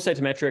flow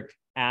cytometric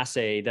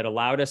assay that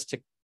allowed us to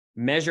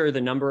measure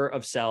the number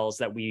of cells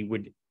that we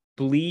would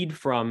bleed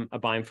from a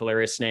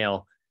Montpellier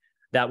snail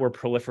that were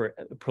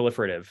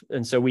proliferative.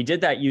 And so we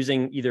did that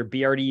using either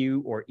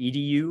BRDU or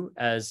EDU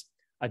as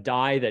a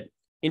dye that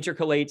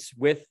intercalates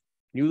with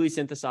newly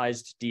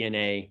synthesized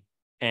DNA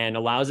and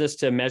allows us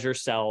to measure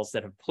cells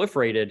that have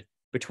proliferated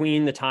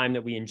between the time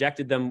that we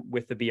injected them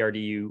with the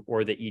BRDU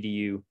or the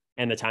EDU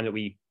and the time that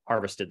we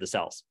harvested the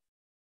cells.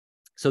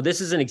 So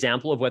this is an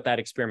example of what that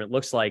experiment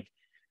looks like,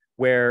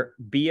 where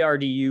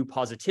BRDU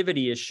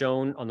positivity is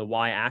shown on the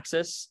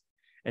y-axis.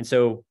 And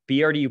so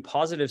BRDU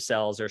positive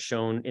cells are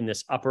shown in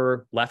this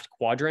upper left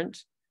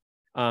quadrant.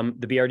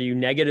 The BRDU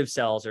negative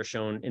cells are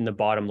shown in the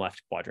bottom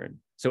left quadrant.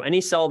 So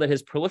any cell that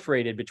has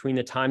proliferated between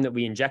the time that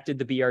we injected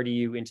the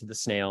BRDU into the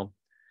snail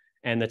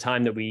and the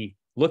time that we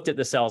looked at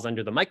the cells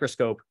under the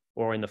microscope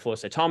or in the flow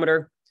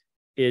cytometer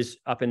is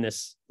up in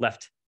this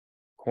left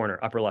corner,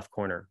 upper left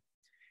corner.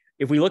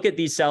 If we look at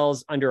these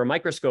cells under a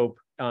microscope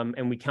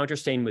and we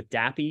counterstain with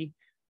DAPI,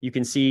 you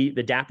can see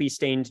the DAPI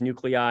stained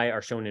nuclei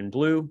are shown in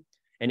blue,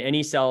 and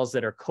any cells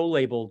that are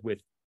co-labeled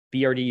with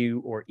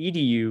BRDU or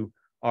EDU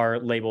are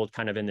labeled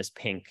kind of in this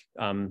pink,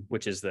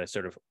 which is the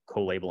sort of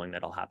co-labeling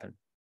that'll happen.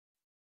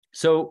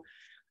 So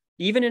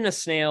even in a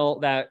snail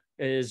that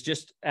is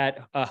just at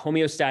a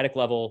homeostatic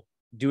level,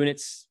 doing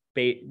its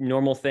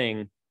normal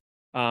thing,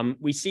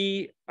 we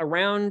see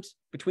around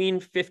between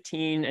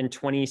 15 and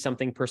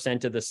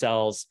 20-something% of the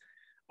cells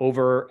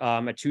over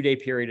a 2-day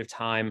period of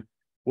time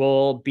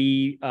will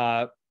be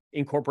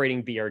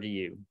incorporating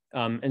BRDU.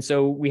 And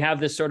so we have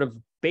this sort of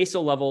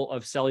basal level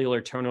of cellular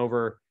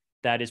turnover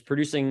that is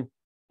producing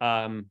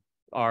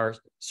our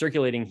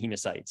circulating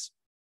hemocytes.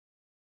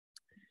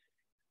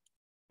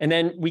 And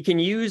then we can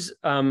use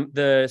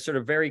the sort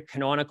of very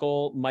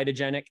canonical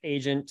mitogenic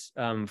agent,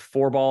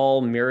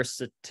 4-ball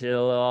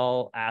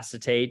myristoyl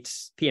acetate,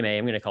 PMA,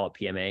 I'm going to call it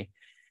PMA.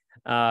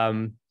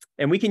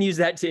 And we can use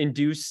that to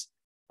induce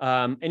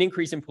an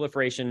increase in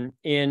proliferation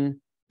in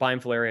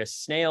Montpellier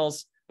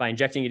snails by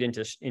injecting it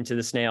into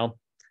the snail.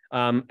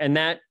 And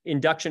that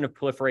induction of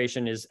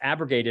proliferation is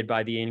abrogated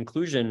by the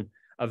inclusion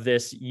of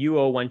this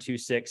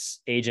UO126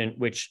 agent,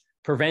 which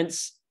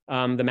prevents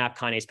the MAP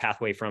kinase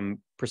pathway from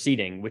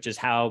proceeding, which is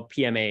how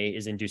PMA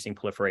is inducing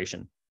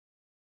proliferation.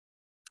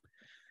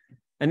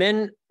 And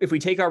then if we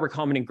take our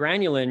recombinant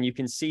granulin, you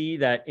can see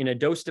that in a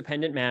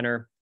dose-dependent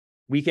manner,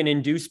 we can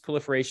induce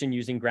proliferation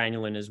using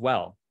granulin as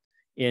well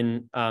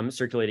in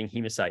circulating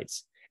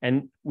hemocytes.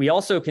 And we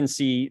also can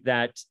see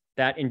that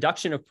that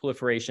induction of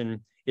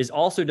proliferation is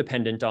also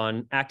dependent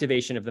on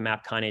activation of the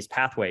MAP kinase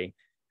pathway.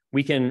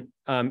 We can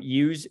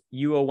use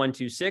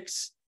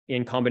UO126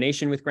 in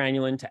combination with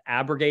granulin to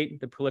abrogate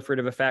the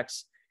proliferative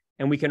effects.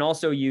 And we can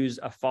also use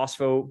a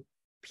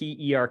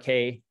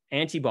phospho-PERK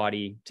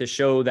antibody to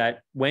show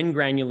that when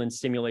granulin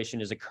stimulation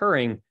is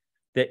occurring,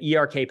 the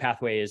ERK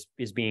pathway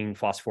is being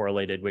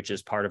phosphorylated, which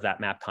is part of that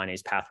MAP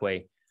kinase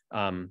pathway.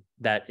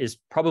 That is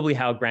probably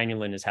how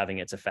granulin is having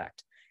its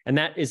effect. And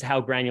that is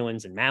how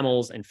granulins in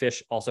mammals and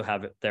fish also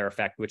have their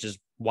effect, which is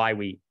why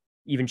we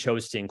even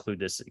chose to include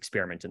this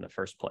experiment in the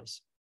first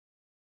place.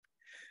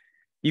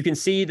 You can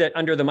see that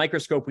under the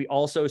microscope, we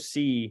also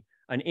see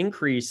an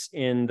increase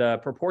in the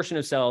proportion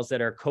of cells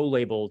that are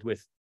co-labeled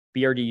with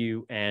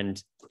BRDU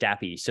and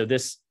DAPI. So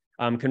this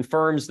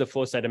confirms the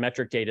flow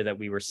cytometric data that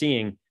we were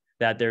seeing,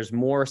 that there's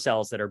more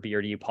cells that are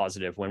BRDU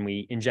positive when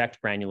we inject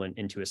granulin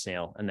into a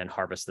snail and then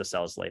harvest the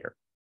cells later.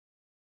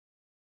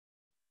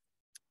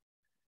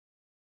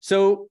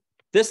 So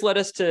this led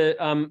us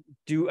to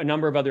do a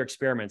number of other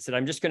experiments that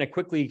I'm just going to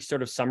quickly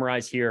sort of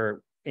summarize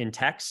here in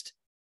text.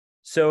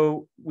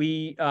 So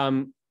we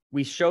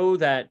show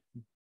that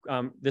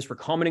this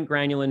recombinant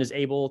granulin is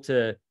able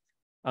to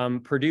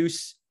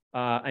produce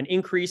an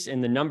increase in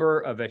the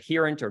number of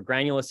adherent or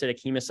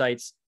granulocytic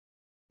hemocytes,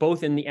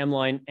 both in the M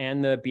line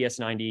and the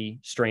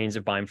BS90 strains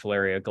of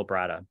Montpellier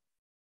glabrata.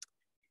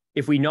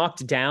 If we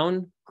knocked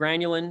down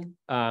granulin,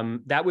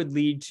 that would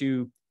lead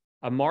to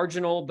a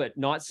marginal but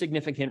not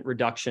significant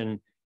reduction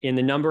in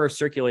the number of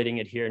circulating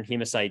adherent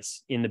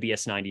hemocytes in the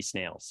BS90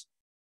 snails.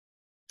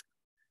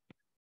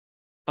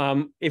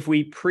 if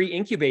we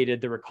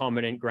pre-incubated the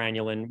recombinant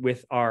granulin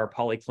with our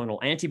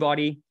polyclonal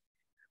antibody,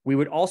 we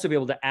would also be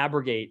able to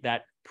abrogate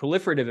that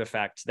proliferative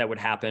effect that would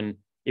happen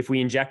if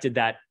we injected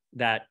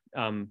that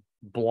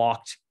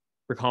blocked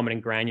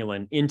recombinant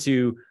granulin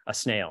into a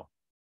snail.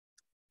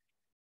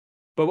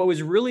 But what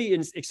was really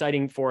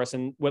exciting for us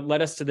and what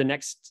led us to the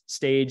next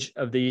stage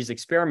of these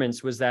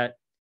experiments was that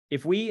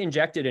if we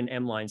injected an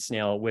M-line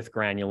snail with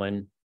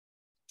granulin,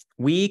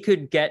 we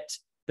could get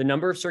the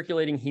number of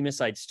circulating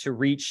hemocytes to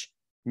reach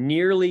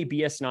nearly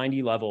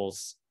BS90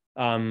 levels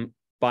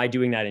by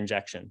doing that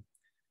injection.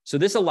 So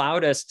this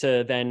allowed us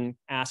to then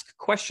ask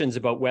questions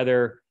about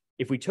whether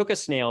if we took a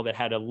snail that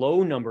had a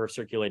low number of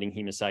circulating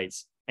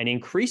hemocytes and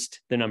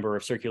increased the number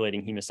of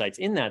circulating hemocytes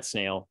in that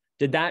snail,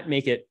 did that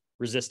make it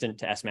resistant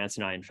to S.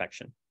 mansoni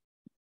infection?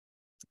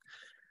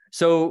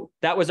 So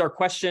that was our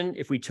question.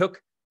 If we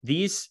took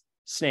these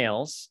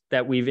snails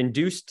that we've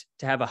induced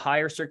to have a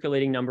higher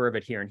circulating number of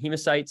adherent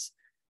hemocytes,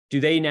 do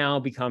they now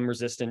become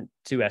resistant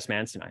to S.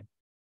 mansoni?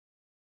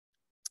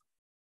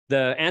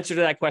 The answer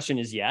to that question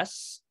is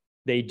yes,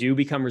 they do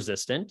become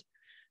resistant.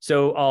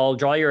 So I'll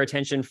draw your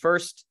attention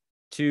first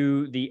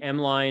to the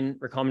M-line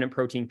recombinant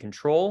protein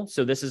control.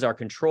 So this is our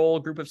control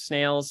group of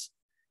snails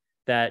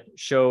that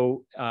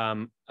show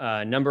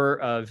a number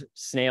of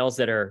snails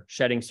that are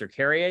shedding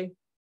cercariae.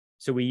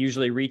 So we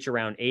usually reach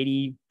around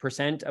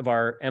 80% of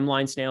our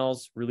M-line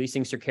snails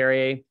releasing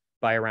cercariae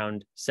by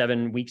around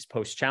 7 weeks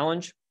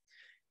post-challenge.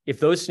 If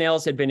those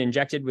snails had been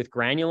injected with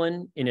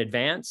granulin in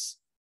advance,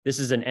 this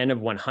is an N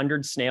of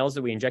 100 snails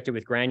that we injected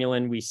with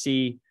granulin, we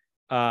see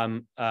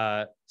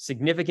a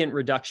significant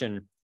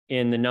reduction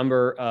in the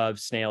number of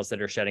snails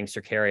that are shedding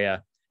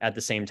cercaria at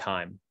the same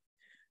time.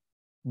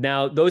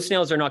 Now, those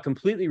snails are not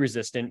completely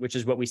resistant, which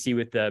is what we see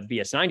with the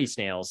BS90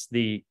 snails.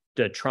 The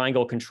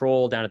triangle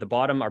control down at the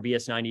bottom are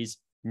BS90s.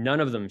 None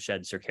of them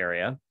shed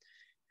cercaria.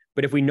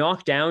 But if we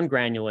knock down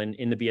granulin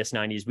in the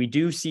BS90s, we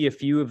do see a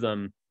few of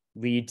them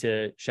lead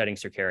to shedding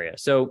cercaria.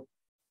 So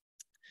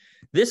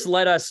this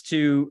led us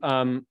to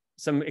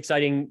some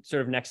exciting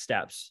sort of next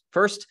steps.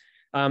 First,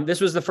 this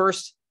was the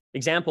first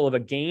example of a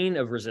gain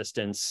of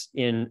resistance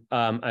in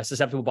a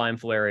susceptible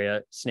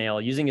biofilariae snail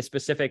using a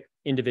specific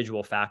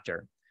individual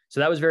factor. So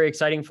that was very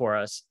exciting for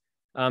us.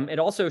 It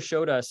also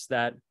showed us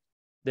that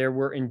there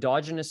were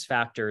endogenous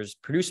factors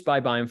produced by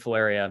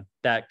biofilariae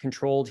that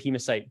controlled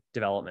hemocyte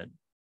development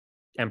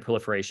and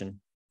proliferation.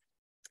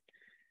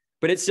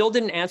 But it still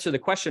didn't answer the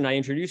question I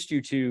introduced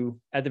you to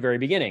at the very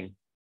beginning.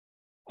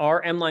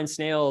 Are M-line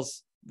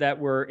snails that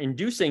we're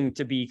inducing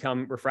to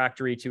become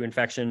refractory to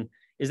infection,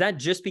 is that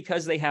just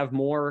because they have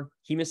more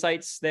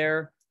hemocytes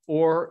there,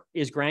 or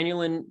is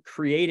granulin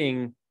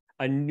creating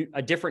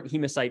a different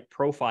hemocyte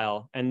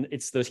profile, and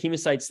it's those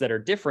hemocytes that are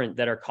different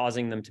that are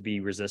causing them to be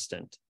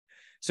resistant?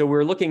 So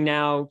we're looking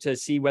now to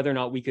see whether or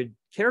not we could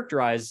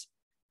characterize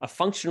a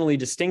functionally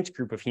distinct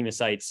group of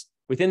hemocytes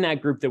within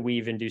that group that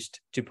we've induced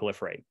to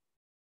proliferate.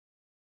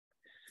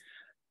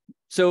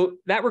 So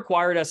that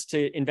required us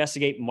to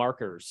investigate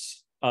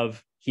markers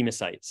of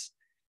hemocytes.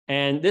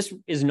 And this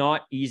is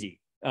not easy.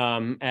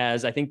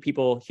 As I think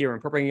people here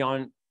in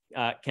Perpignan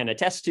can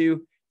attest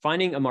to,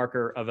 finding a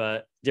marker of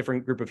a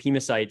different group of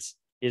hemocytes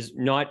is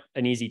not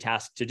an easy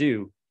task to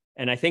do.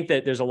 And I think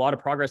that there's a lot of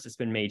progress that's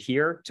been made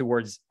here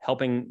towards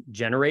helping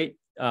generate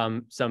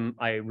some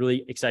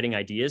really exciting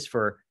ideas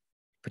for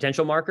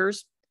potential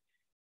markers.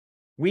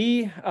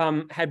 We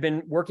had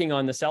been working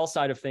on the cell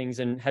side of things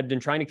and had been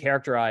trying to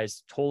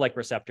characterize toll-like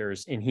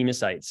receptors in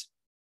hemocytes.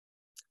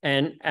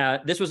 And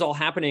this was all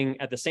happening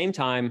at the same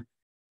time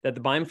that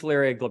the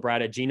Biofilariae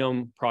glabrata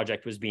genome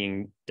project was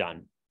being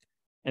done.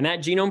 And that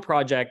genome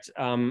project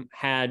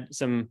had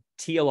some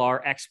TLR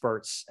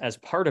experts as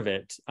part of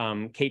it,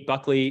 Kate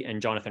Buckley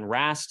and Jonathan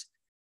Rast,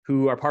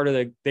 who are part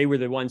of they were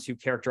the ones who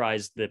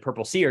characterized the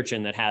purple sea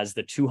urchin that has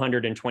the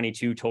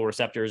 222 toll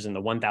receptors and the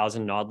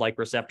 1,000 nod-like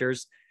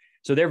receptors.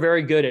 So they're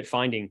very good at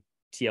finding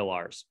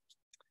TLRs.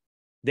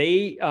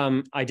 They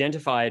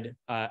identified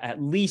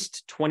at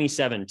least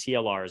 27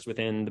 TLRs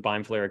within the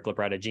Biofilariae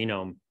glabrata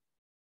genome.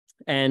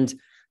 And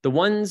the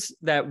ones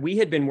that we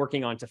had been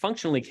working on to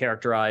functionally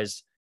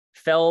characterize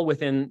fell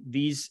within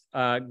this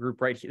group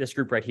right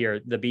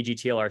here, the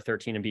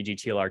BGTLR13 and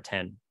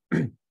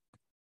BGTLR10.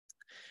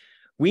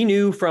 We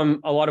knew from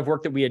a lot of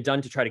work that we had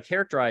done to try to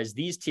characterize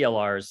these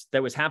TLRs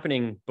that was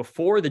happening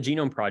before the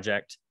genome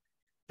project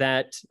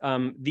that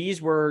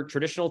these were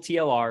traditional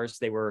TLRs.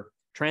 They were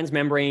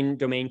transmembrane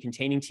domain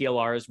containing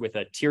TLRs with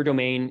a tier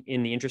domain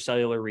in the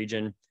intracellular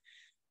region.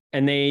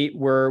 And they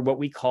were what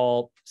we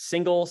call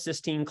single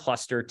cysteine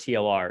cluster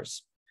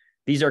TLRs.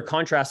 These are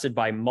contrasted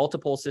by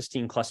multiple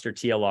cysteine cluster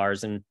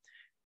TLRs. And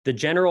the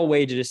general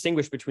way to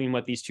distinguish between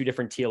what these two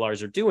different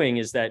TLRs are doing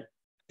is that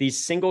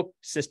these single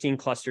cysteine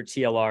cluster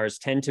TLRs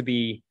tend to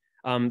be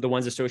the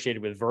ones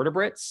associated with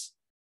vertebrates.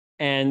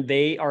 And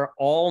they are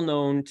all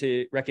known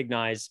to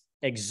recognize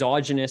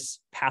exogenous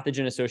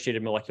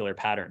pathogen-associated molecular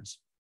patterns.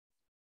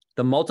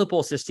 The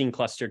multiple cysteine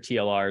cluster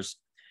TLRs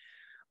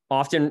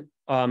often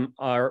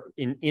are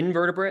in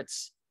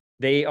invertebrates.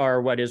 They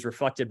are what is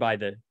reflected by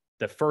the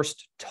the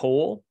first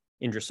toll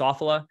in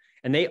Drosophila,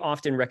 and they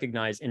often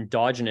recognize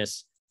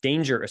endogenous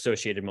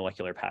danger-associated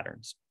molecular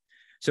patterns.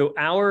 So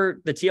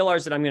the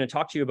TLRs that I'm going to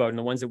talk to you about and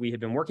the ones that we have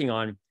been working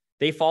on,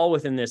 they fall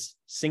within this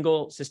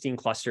single cysteine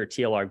cluster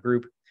TLR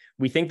group.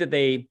 We think that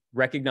they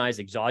recognize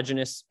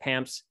exogenous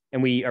PAMPs,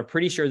 and we are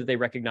pretty sure that they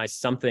recognize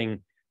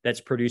something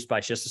that's produced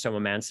by Schistosoma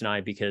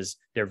mansoni because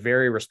they're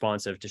very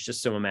responsive to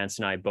Schistosoma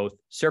mansoni, both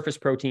surface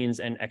proteins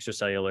and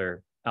extracellular,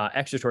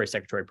 excretory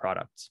secretory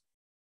products.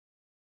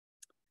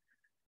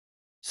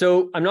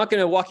 So I'm not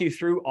going to walk you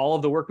through all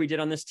of the work we did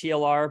on this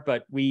TLR,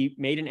 but we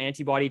made an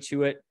antibody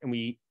to it, and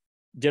we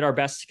did our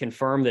best to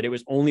confirm that it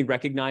was only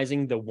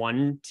recognizing the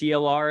one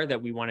TLR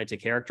that we wanted to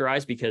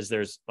characterize, because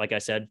there's, like I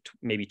said,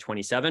 maybe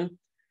 27.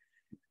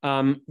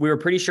 We were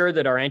pretty sure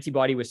that our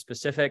antibody was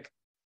specific,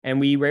 and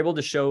we were able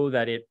to show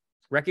that it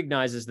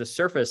recognizes the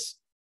surface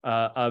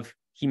of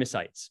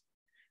hemocytes.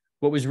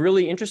 What was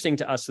really interesting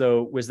to us,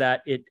 though, was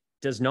that it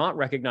does not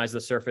recognize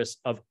the surface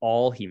of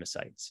all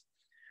hemocytes.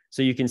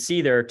 So you can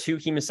see there are two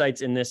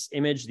hemocytes in this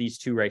image, these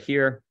two right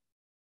here,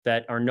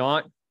 that are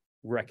not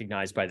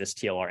recognized by this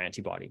TLR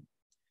antibody.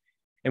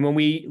 And when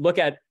we look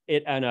at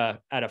it at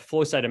a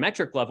flow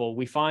cytometric level,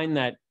 we find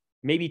that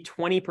maybe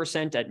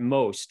 20% at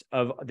most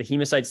of the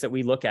hemocytes that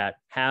we look at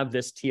have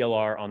this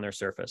TLR on their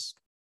surface.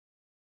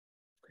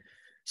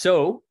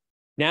 So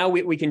now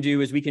what we can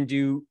do is we can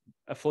do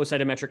a flow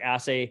cytometric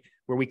assay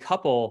where we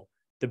couple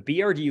the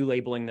BRDU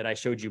labeling that I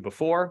showed you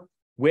before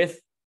with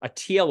a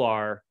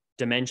TLR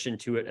dimension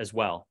to it as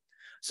well.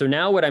 So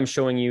now what I'm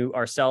showing you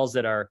are cells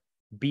that are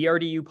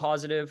BRDU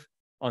positive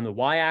on the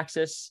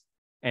y-axis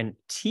and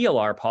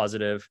TLR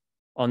positive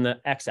on the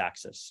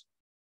x-axis.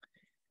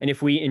 And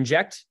if we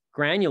inject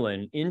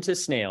granulin into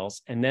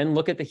snails and then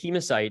look at the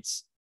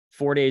hemocytes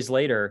 4 days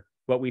later,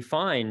 what we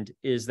find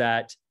is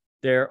that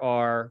there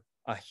are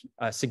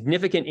a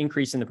significant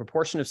increase in the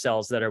proportion of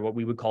cells that are what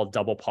we would call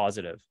double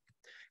positive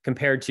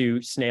compared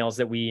to snails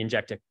that we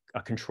inject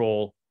a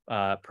control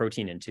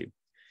protein into.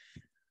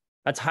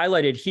 That's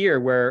highlighted here,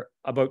 where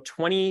about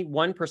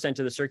 21%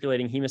 of the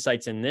circulating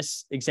hemocytes in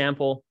this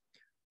example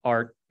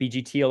are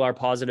BG-TLR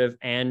positive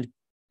and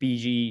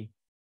BRDU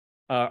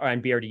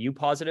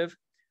positive,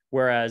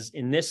 whereas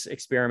in this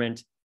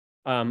experiment,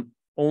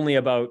 only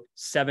about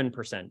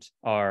 7%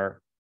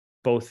 are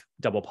both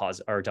double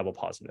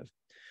positive.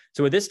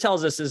 So what this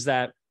tells us is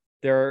that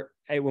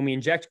when we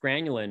inject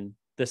granulin,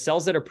 the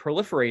cells that are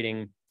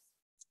proliferating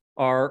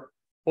are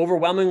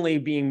overwhelmingly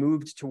being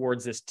moved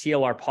towards this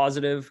TLR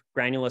positive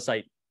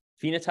granulocyte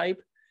phenotype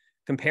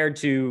compared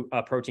to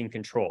a protein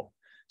control.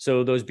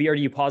 So those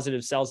BRDU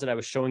positive cells that I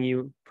was showing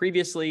you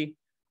previously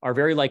are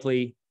very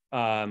likely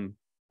also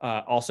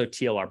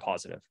TLR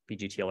positive,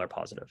 BG-TLR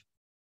positive.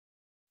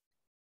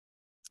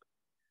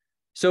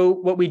 So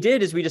what we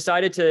did is we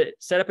decided to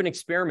set up an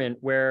experiment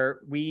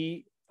where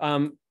we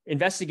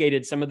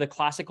investigated some of the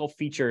classical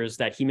features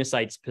that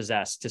hemocytes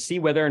possess to see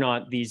whether or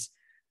not this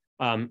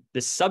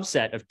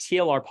subset of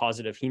TLR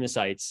positive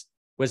hemocytes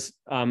was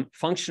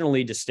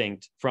functionally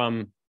distinct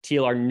from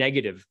TLR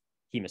negative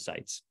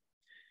hemocytes.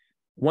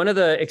 One of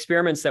the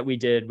experiments that we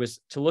did was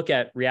to look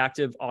at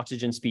reactive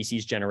oxygen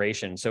species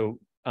generation. So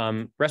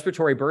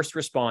respiratory burst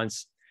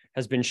response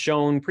has been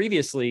shown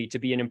previously to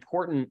be an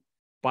important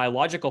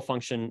biological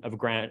function of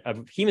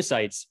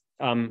hemocytes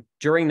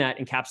during that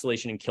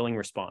encapsulation and killing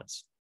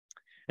response.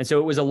 And so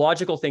it was a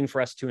logical thing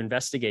for us to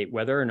investigate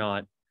whether or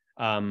not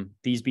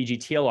these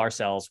BG-TLR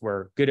cells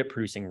were good at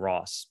producing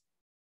ROS.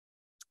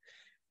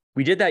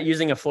 We did that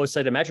using a flow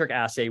cytometric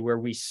assay where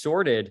we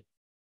sorted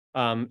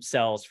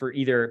cells for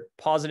either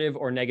positive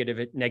or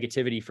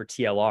negativity for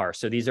TLR.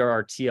 So these are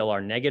our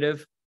TLR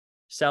negative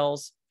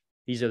cells.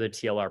 These are the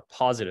TLR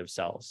positive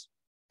cells.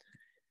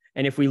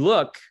 And if we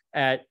look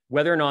at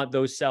whether or not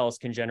those cells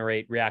can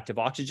generate reactive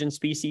oxygen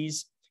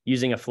species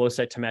using a flow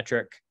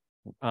cytometric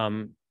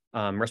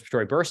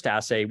respiratory burst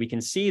assay, we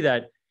can see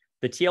that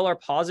the TLR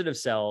positive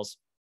cells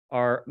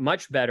are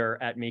much better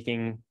at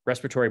making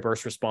respiratory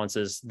burst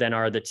responses than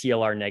are the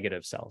TLR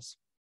negative cells.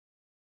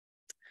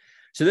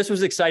 So this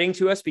was exciting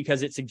to us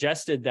because it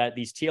suggested that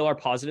these TLR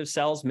positive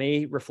cells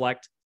may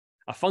reflect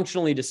a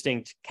functionally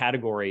distinct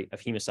category of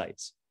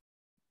hemocytes.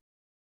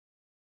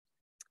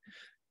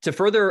 To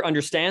further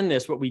understand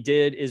this, what we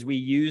did is we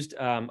used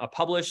a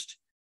published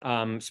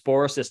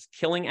sporocyst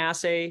killing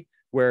assay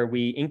where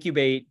we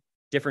incubate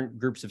different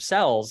groups of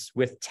cells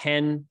with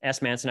 10 S.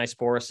 mansoni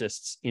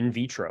sporocysts in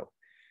vitro.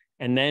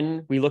 And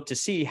then we look to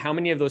see how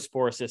many of those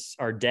sporocysts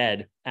are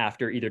dead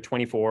after either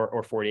 24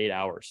 or 48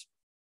 hours.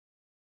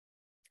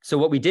 So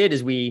what we did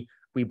is we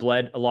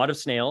bled a lot of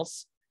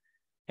snails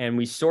and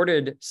we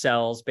sorted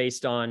cells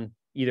based on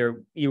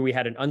either we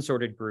had an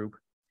unsorted group,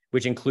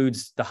 which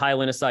includes the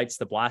hyalinocytes,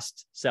 the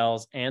blast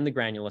cells, and the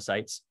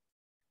granulocytes.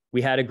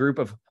 We had a group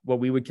of what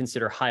we would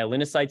consider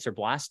hyalinocytes or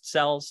blast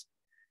cells.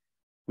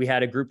 We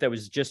had a group that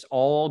was just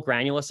all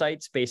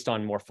granulocytes based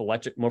on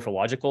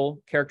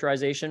morphological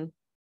characterization.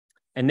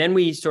 And then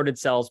we sorted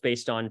cells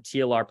based on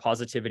TLR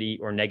positivity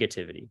or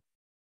negativity.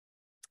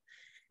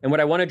 And what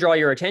I want to draw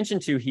your attention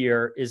to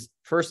here is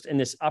first in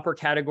this upper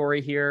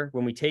category here,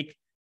 when we take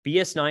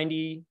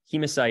BS90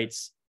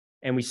 hemocytes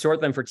and we sort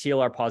them for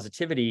TLR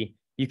positivity,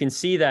 you can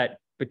see that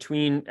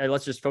between,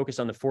 let's just focus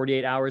on the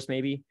 48 hours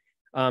maybe,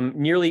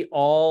 nearly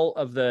all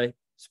of the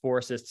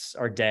sporocysts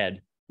are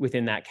dead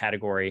within that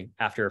category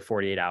after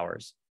 48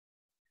 hours.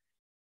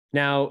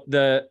 Now,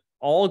 the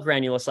all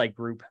granulocyte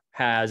group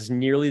has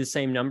nearly the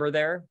same number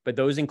there, but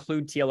those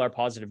include TLR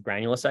positive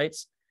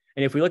granulocytes.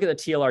 And if we look at the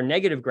TLR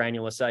negative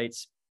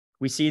granulocytes,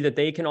 we see that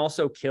they can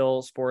also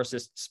kill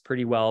sporocysts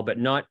pretty well, but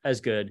not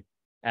as good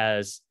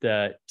as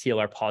the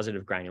TLR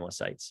positive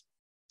granulocytes.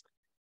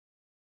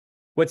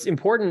 What's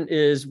important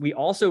is we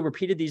also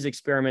repeated these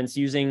experiments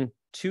using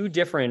two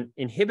different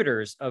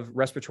inhibitors of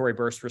respiratory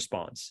burst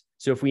response.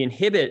 So if we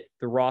inhibit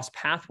the ROS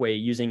pathway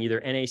using either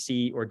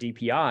NAC or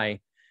DPI,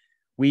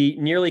 we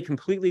nearly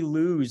completely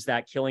lose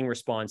that killing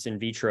response in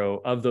vitro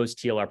of those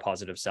TLR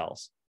positive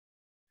cells.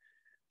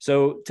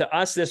 So to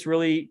us, this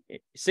really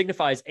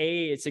signifies,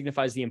 it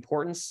signifies the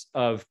importance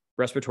of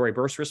respiratory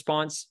burst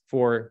response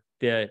for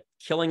the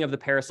killing of the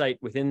parasite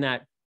within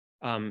that,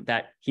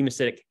 that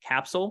hemocytic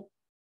capsule.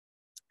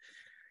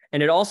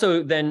 And it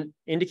also then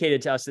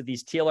indicated to us that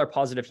these TLR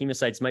positive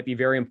hemocytes might be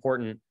very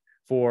important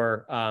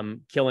for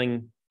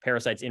killing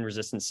parasites in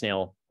resistant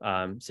snail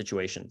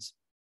situations.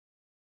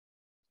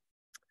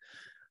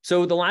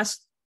 So the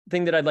last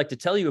thing that I'd like to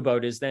tell you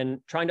about is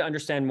then trying to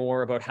understand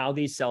more about how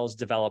these cells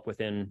develop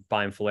within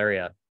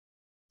Biofilariae.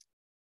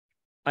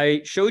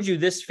 I showed you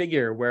this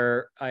figure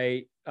where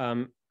I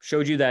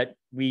showed you that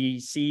we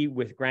see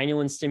with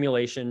granulin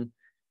stimulation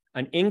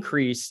an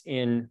increase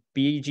in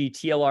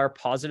BG-TLR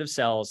positive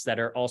cells that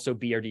are also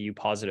BRDU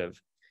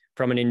positive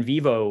from an in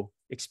vivo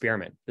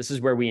experiment. This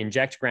is where we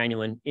inject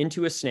granulin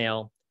into a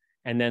snail,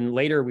 and then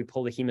later we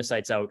pull the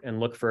hemocytes out and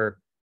look for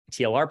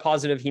TLR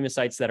positive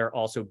hemocytes that are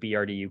also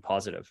BRDU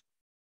positive.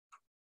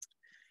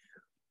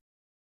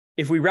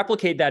 If we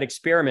replicate that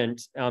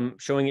experiment,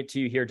 showing it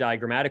to you here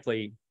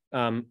diagrammatically,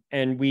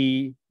 and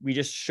we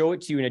just show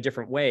it to you in a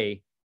different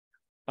way,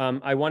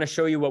 I want to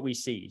show you what we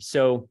see.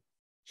 So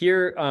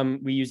here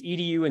we use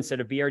EDU instead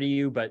of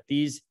BRDU, but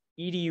these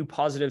EDU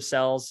positive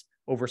cells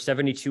over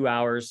 72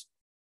 hours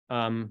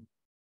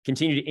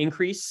continue to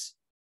increase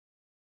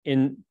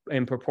in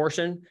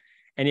proportion.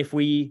 And if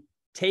we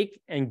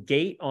take and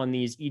gate on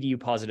these EDU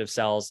positive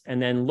cells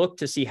and then look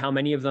to see how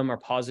many of them are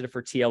positive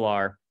for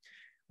TLR,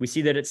 we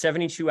see that at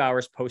 72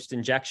 hours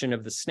post-injection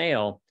of the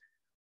snail,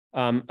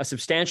 a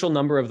substantial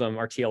number of them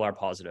are TLR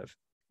positive.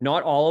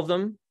 Not all of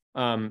them.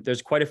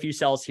 There's quite a few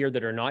cells here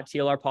that are not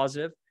TLR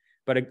positive,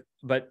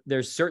 but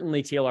there's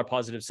certainly TLR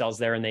positive cells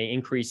there, and they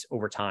increase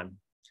over time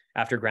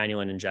after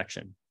granulin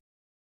injection.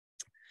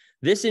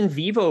 This in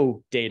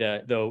vivo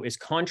data, though, is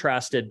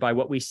contrasted by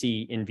what we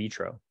see in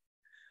vitro.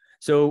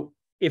 So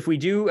if we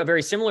do a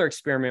very similar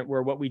experiment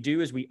where what we do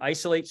is we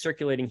isolate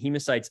circulating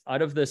hemocytes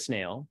out of the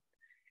snail,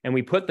 and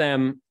we put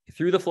them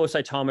through the flow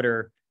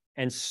cytometer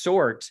and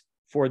sort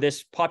for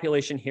this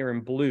population here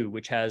in blue,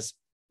 which has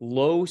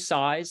low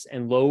size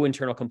and low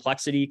internal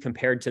complexity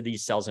compared to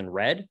these cells in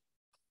red.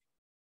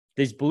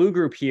 This blue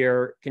group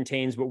here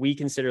contains what we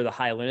consider the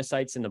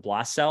hyalinocytes and the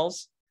blast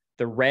cells.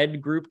 The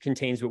red group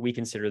contains what we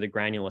consider the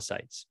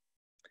granulocytes.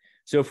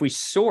 So if we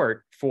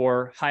sort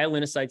for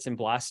hyalinocytes and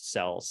blast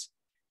cells,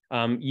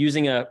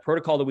 using a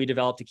protocol that we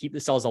developed to keep the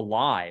cells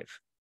alive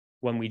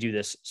when we do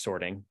this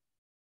sorting,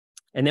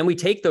 and then we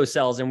take those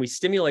cells and we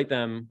stimulate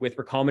them with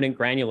recombinant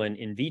granulin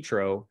in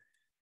vitro,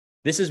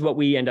 this is what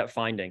we end up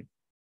finding.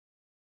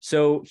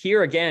 So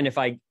here again, if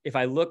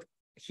I look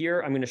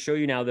here, I'm going to show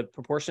you now the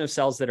proportion of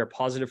cells that are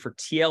positive for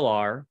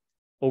TLR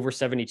over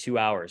 72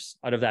 hours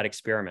out of that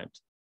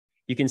experiment.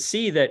 You can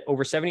see that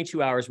over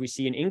 72 hours, we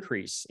see an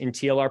increase in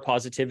TLR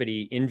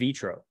positivity in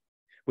vitro,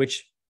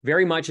 which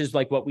very much is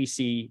like what we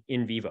see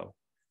in vivo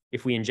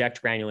if we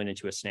inject granulin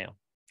into a snail.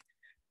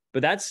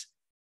 But that's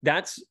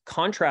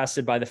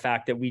contrasted by the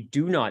fact that we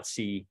do not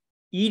see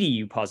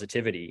EDU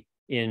positivity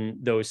in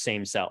those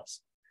same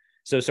cells.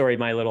 So sorry,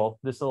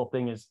 this little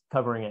thing is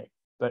covering it,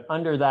 but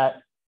under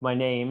that, my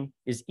name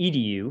is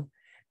EDU.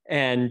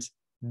 And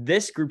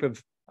this group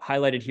of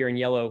highlighted here in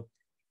yellow,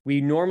 we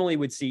normally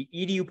would see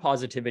EDU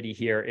positivity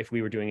here if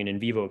we were doing an in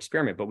vivo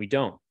experiment, but we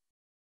don't.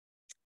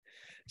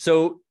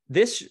 So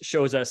this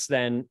shows us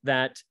then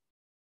that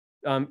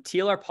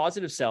TLR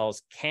positive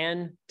cells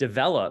can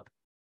develop,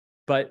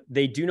 but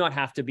they do not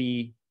have to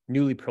be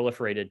newly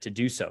proliferated to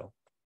do so.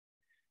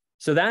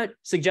 So that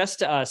suggests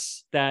to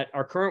us that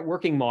our current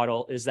working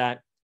model is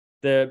that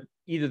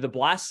either the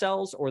blast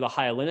cells or the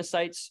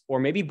hyalinocytes, or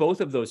maybe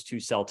both of those two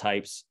cell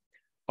types,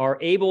 are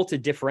able to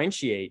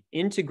differentiate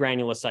into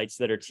granulocytes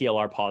that are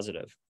TLR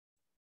positive.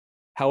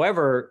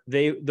 However,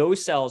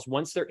 those cells,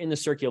 once they're in the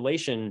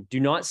circulation,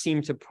 do not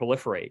seem to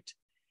proliferate.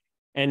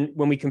 And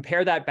when we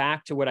compare that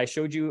back to what I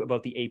showed you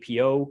about the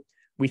APO,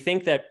 we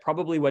think that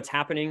probably what's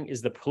happening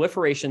is the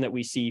proliferation that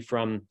we see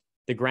from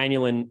the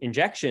granulin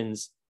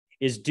injections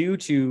is due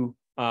to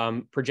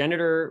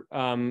progenitor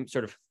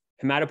sort of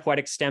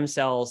hematopoietic stem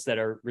cells that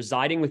are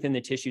residing within the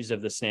tissues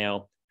of the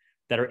snail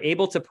that are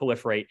able to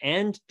proliferate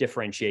and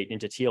differentiate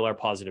into TLR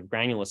positive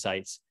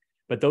granulocytes,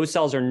 but those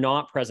cells are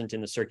not present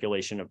in the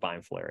circulation of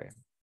Bionfilaria.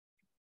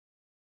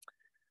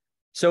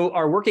 So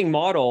our working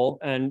model,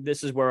 and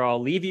this is where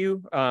I'll leave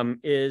you,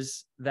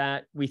 is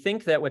that we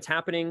think that what's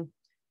happening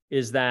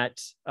is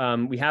that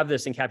we have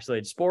this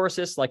encapsulated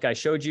sporocyst, like I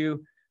showed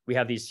you. We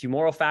have these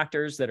humoral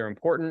factors that are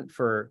important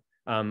for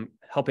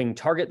helping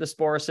target the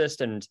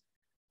sporocyst and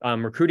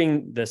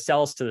recruiting the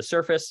cells to the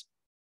surface.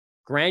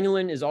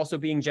 Granulin is also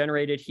being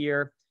generated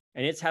here,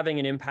 and it's having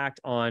an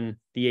impact on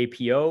the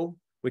APO,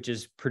 which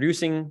is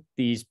producing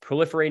these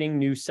proliferating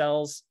new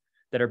cells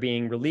that are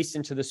being released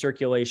into the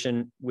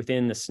circulation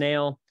within the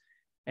snail.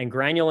 And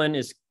granulin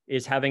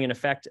is having an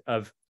effect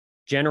of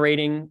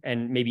generating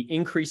and maybe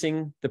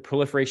increasing the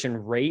proliferation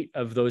rate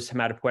of those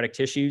hematopoietic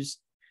tissues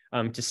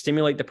to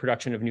stimulate the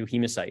production of new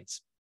hemocytes.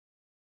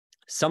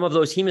 Some of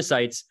those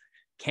hemocytes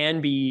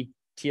can be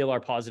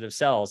TLR positive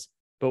cells,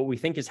 but what we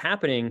think is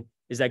happening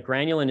is that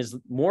granulin is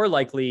more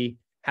likely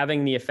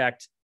having the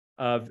effect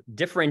of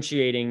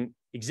differentiating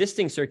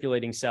existing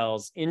circulating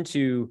cells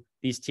into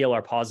these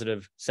TLR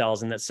positive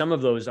cells, and that some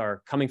of those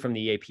are coming from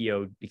the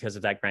APO because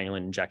of that granulin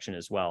injection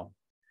as well.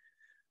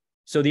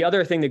 So the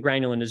other thing that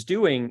granulin is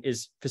doing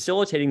is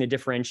facilitating the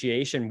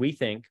differentiation, we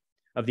think,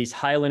 of these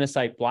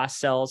hyalinnocyte blast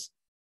cells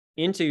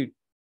into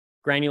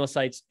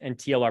granulocytes and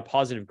TLR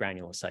positive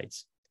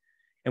granulocytes.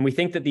 And we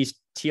think that these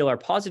TLR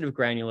positive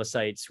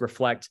granulocytes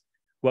reflect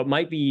what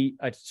might be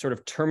a sort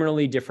of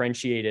terminally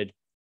differentiated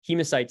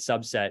hemocyte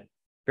subset,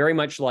 very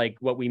much like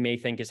what we may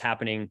think is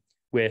happening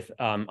with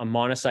a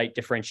monocyte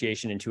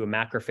differentiation into a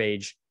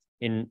macrophage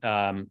in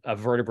a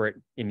vertebrate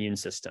immune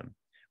system,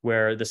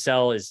 where the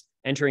cell is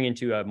entering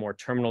into a more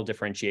terminal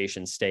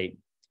differentiation state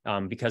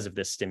because of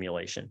this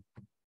stimulation.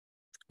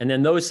 And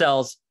then those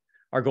cells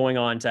are going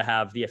on to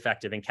have the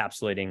effect of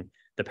encapsulating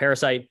the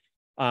parasite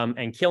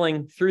and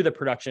killing through the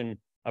production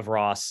of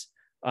ROS.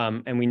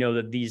 And we know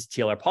that these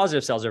TLR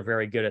positive cells are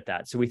very good at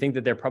that. So we think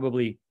that they're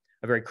probably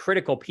a very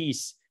critical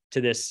piece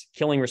to this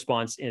killing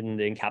response in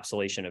the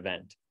encapsulation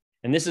event.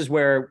 And this is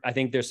where I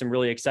think there's some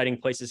really exciting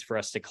places for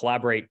us to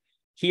collaborate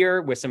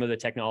here with some of the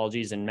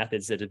technologies and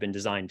methods that have been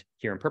designed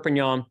here in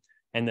Perpignan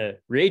and the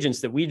reagents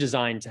that we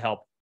designed to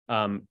help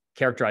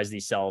characterize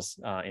these cells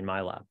in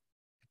my lab.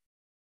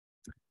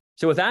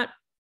 So with that,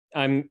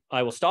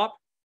 I will stop.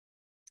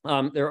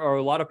 There are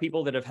a lot of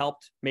people that have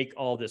helped make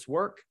all this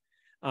work.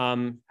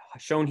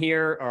 Shown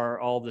here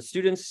are all the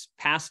students,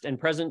 past and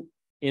present,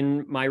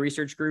 in my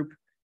research group.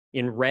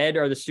 In red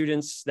are the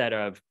students that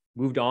have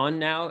moved on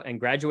now and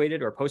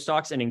graduated or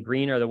postdocs, and in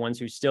green are the ones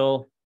who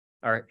still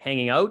are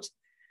hanging out.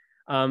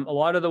 A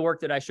lot of the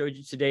work that I showed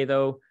you today,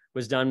 though,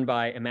 was done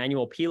by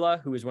Emmanuel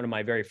Pila, who was one of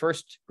my very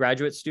first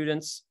graduate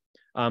students,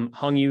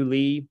 Hongyu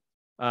Lee,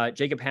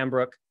 Jacob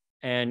Hambrook,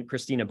 and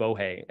Christina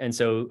Bohe. And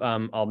so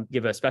I'll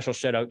give a special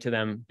shout out to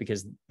them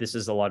because this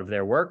is a lot of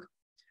their work.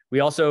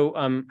 We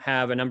also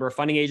have a number of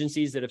funding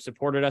agencies that have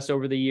supported us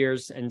over the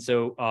years. And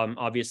so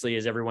obviously,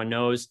 as everyone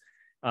knows,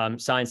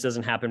 science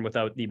doesn't happen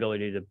without the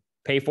ability to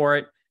pay for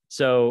it.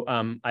 So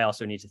I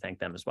also need to thank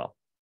them as well.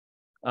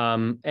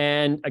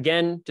 And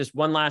again, just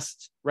one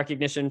last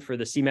recognition for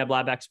the CMEB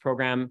LabX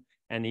program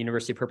and the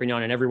University of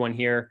Perpignan and everyone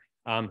here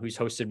who's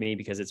hosted me,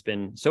 because it's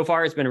been, so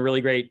far, it's been a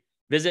really great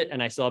visit,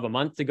 and I still have a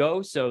month to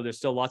go. So there's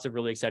still lots of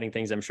really exciting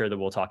things I'm sure that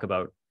we'll talk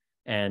about.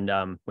 And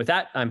with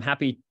that, I'm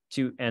happy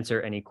to answer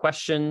any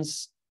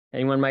questions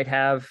anyone might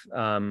have.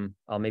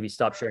 I'll maybe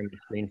stop sharing the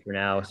screen for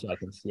now so I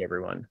can see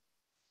everyone.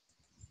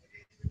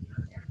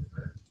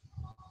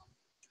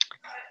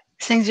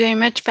 Thanks very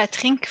much,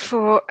 Patrick,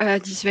 for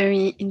this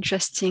very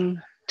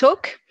interesting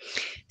talk.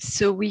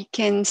 So we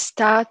can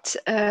start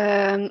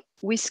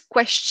with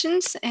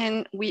questions,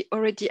 and we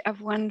already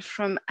have one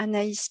from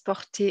Anaïs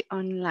Porté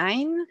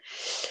online.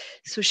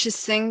 So she's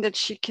saying that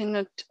she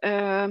cannot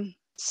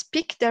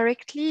speak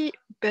directly,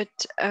 but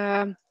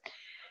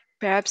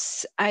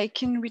perhaps I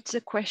can read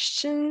the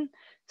question.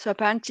 So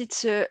apparently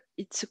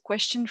it's a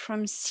question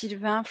from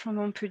Sylvain from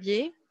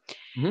Montpellier.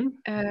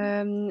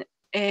 Mm-hmm.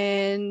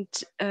 And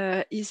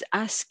is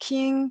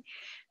asking,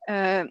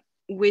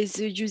 with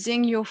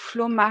using your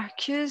flow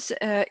markers,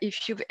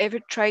 if you've ever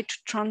tried to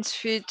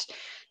transfer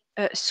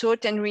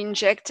salt and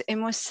reinject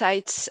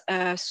hemocytes,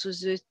 so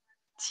the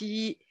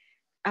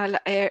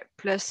TLR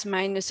plus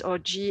minus or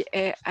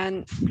GA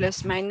and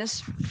plus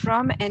minus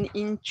from and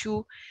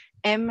into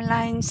M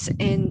lines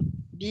and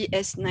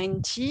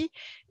BS90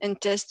 and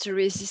test the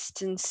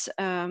resistance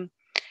and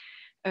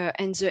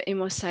the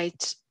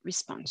hemocyte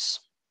response.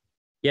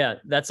 Yeah,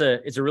 it's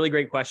a really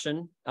great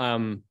question.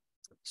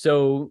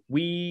 So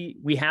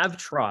we have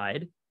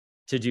tried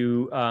to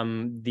do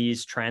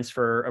these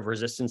transfer of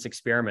resistance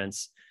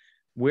experiments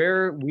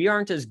where we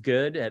aren't as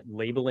good at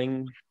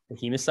labeling the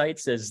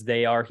hemocytes as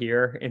they are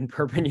here in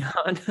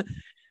Perpignan.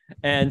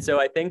 And so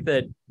I think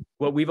that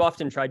what we've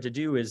often tried to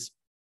do is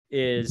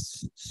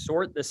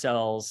sort the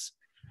cells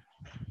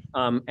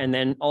and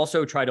then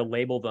also try to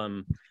label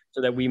them so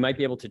that we might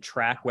be able to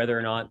track whether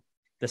or not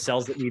the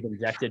cells that we've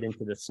injected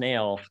into the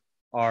snail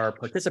are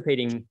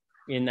participating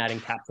in that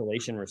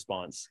encapsulation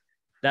response.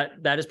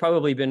 That has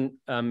probably been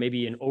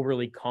maybe an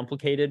overly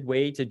complicated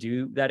way to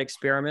do that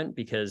experiment,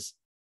 because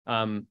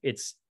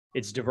it's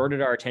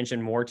diverted our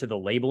attention more to the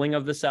labeling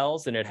of the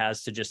cells than it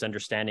has to just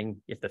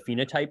understanding if the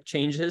phenotype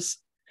changes.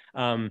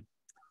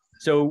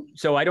 So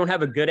I don't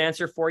have a good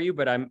answer for you,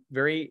 but I'm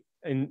very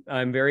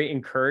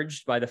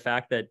encouraged by the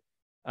fact that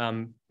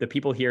the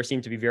people here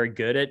seem to be very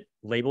good at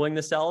labeling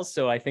the cells.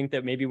 So I think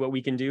that maybe what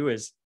we can do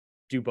is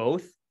do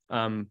both.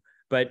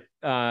 But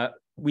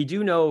we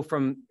do know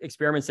from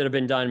experiments that have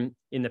been done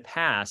in the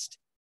past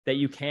that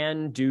you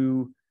can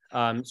do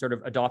sort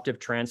of adoptive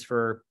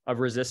transfer of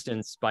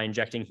resistance by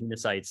injecting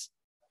henocytes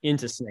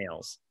into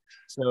snails.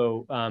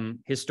 So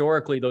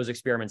historically, those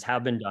experiments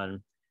have been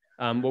done.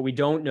 What we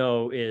don't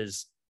know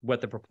is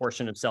what the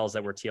proportion of cells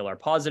that were TLR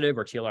positive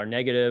or TLR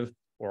negative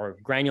or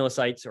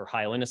granulocytes or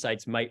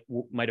hyalinocytes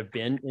might have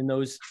been in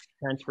those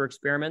transfer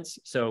experiments.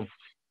 So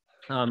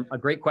a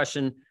great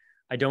question.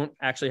 I don't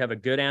actually have a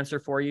good answer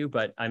for you,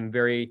 but I'm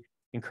very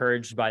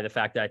encouraged by the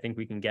fact that I think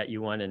we can get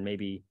you one, and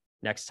maybe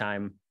next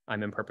time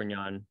I'm in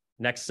Perpignan,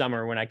 next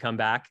summer when I come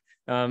back,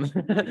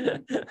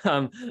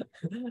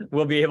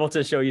 we'll be able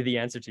to show you the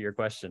answer to your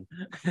question.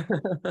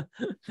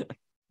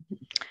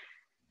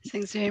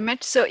 Thanks very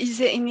much. So is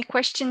there any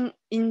question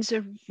in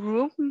the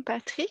room,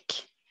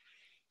 Patrick?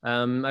 I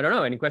don't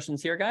know. Any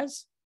questions here,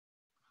 guys?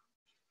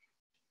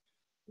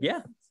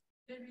 Yeah.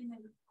 Very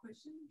naive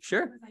question.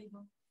 Sure.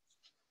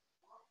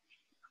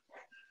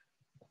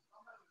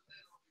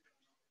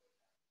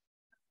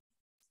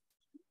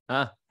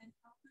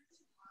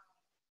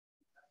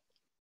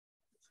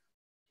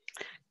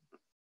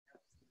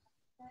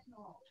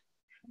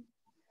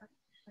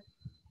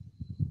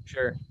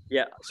 Sure.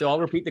 Yeah. So I'll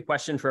repeat the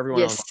question for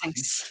everyone. Yes,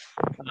 thanks.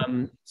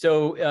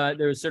 So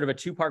there's sort of a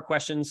two-part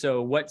question.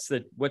 So what's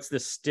the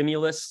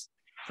stimulus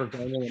for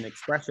granulin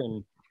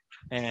expression?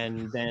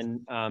 And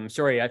then,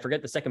 sorry, I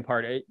forget the second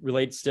part. It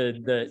relates to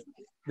the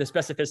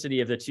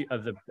specificity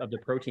of the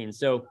protein.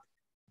 So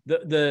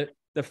the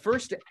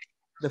first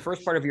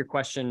part of your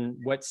question,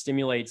 what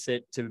stimulates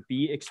it to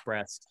be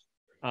expressed,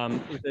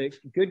 is a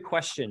good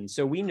question.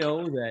 So we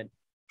know that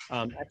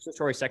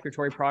excretory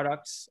secretory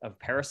products of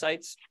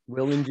parasites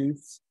will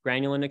induce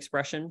granulin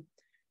expression.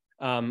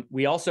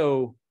 We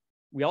also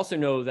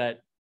know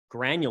that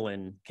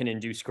granulin can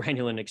induce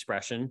granulin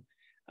expression.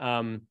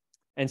 And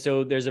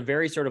so there's a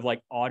very sort of like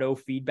auto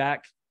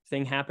feedback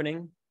thing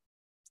happening.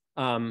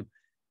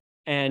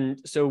 And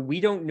so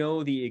we don't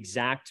know the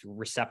exact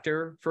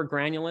receptor for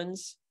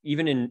granulins,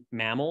 even in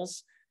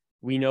mammals.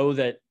 We know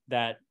that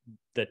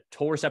the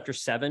toll receptor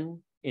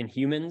 7 in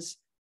humans,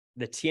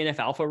 the TNF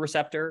alpha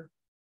receptor,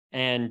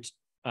 and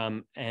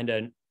an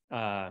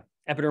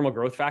epidermal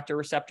growth factor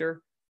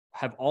receptor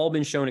have all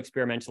been shown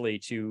experimentally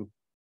to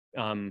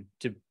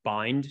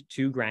bind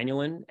to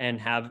granulin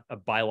and have a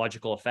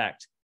biological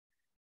effect.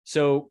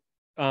 So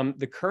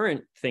the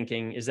current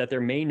thinking is that there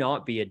may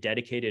not be a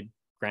dedicated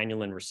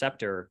granulin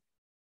receptor.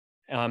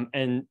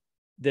 And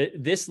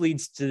this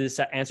leads to this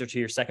answer to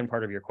your second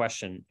part of your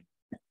question.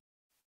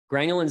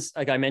 Granulins,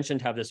 like I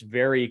mentioned, have this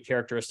very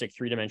characteristic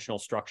three-dimensional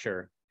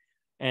structure.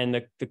 And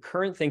the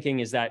current thinking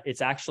is that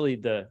it's actually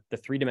the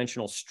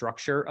three-dimensional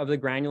structure of the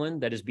granulin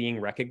that is being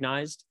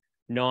recognized,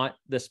 not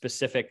the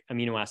specific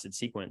amino acid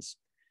sequence.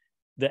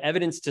 The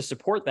evidence to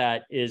support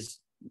that is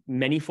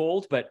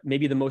manyfold, but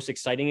maybe the most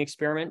exciting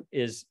experiment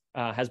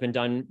has been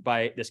done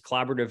by this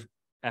collaborative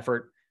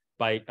effort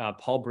by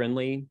Paul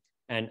Brindley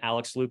and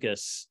Alex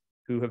Lucas,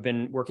 who have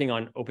been working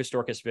on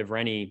Opistorchis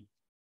viverrini.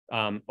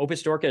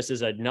 Opistorchis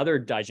is another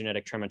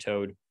digenetic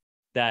trematode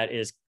that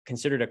is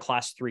considered a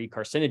class 3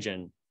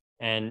 carcinogen,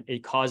 and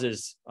it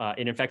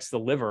infects the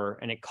liver,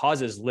 and it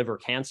causes liver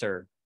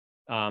cancer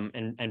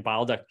and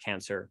bile duct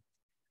cancer.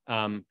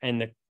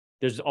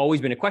 There's always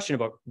been a question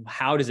about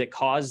how does it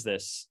cause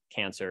this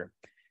cancer?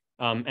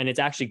 And it's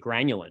actually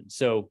granulin.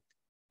 So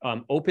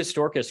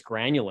Opistorchis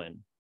granulin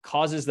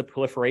causes the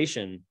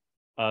proliferation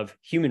of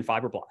human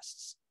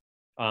fibroblasts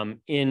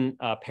when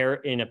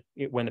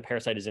the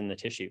parasite is in the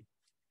tissue.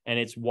 And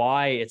it's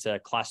why it's a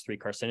class 3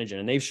 carcinogen.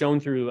 And they've shown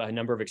through a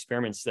number of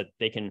experiments that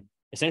they can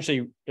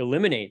essentially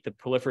eliminate the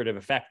proliferative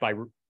effect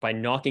by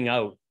knocking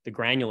out the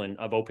granulin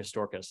of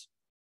Opistorchis.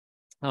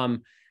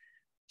 And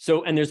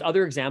there's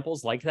other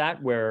examples like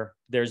that where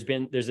there's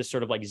this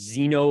sort of like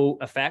xeno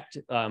effect,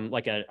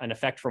 like an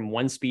effect from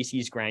one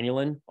species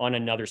granulin on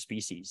another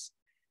species.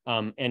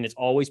 And it's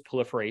always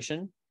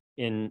proliferation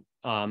in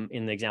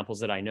the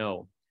examples that I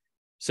know.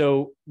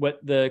 So what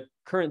the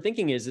current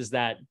thinking is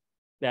that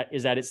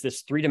it's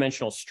this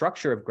three-dimensional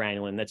structure of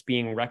granulin that's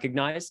being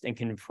recognized and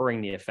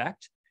conferring the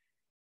effect.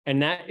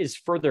 And that is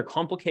further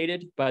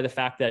complicated by the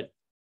fact that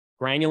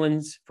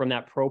granulins from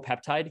that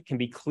propeptide can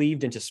be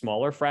cleaved into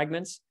smaller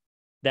fragments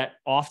that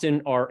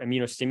often are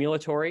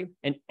immunostimulatory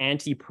and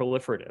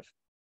anti-proliferative.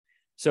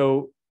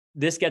 So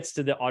this gets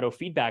to the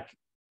autofeedback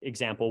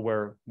example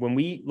where when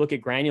we look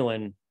at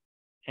granulin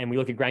and we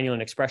look at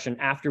granulin expression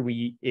after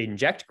we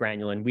inject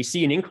granulin, we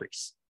see an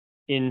increase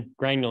in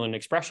granulin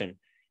expression.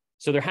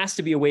 So there has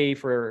to be a way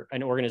for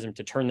an organism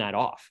to turn that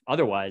off.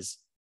 Otherwise,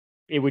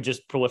 it would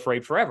just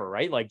proliferate forever,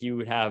 right? Like it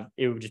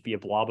would just be a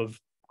blob of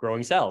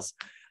growing cells.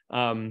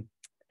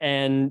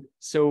 And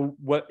so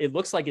what it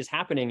looks like is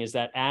happening is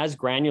that as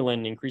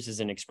granulin increases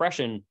in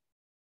expression,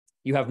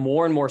 you have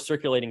more and more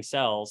circulating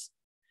cells.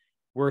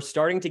 We're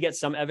starting to get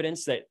some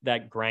evidence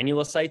that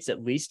granulocytes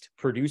at least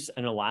produce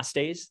an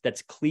elastase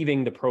that's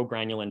cleaving the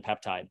progranulin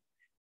peptide.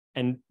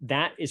 And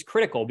that is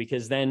critical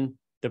because then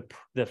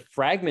the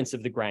fragments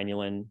of the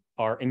granulin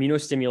are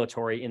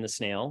immunostimulatory in the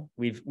snail.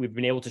 We've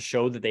been able to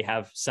show that they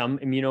have some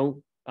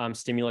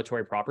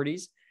immunostimulatory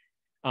properties.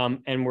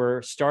 And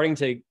we're starting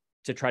to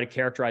try to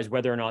characterize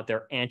whether or not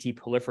they're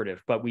anti-proliferative.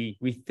 But we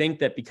think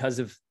that because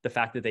of the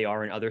fact that they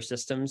are in other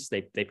systems,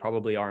 they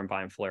probably are in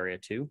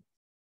Bienfalaria too.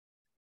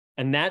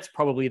 And that's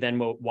probably then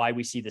why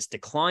we see this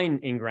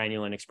decline in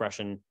granulin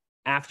expression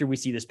after we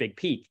see this big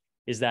peak,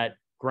 is that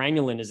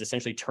granulin is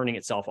essentially turning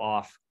itself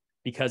off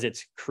because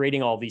it's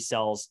creating all these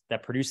cells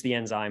that produce the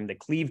enzyme that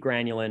cleave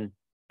granulin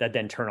that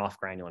then turn off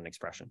granulin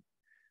expression.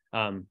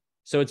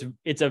 So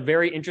it's a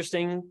very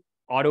interesting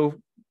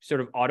auto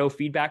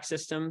feedback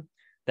system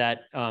that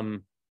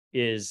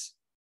is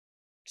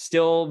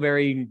still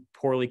very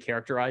poorly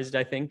characterized,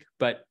 I think,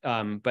 but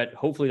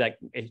hopefully that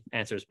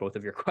answers both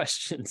of your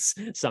questions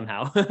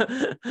somehow.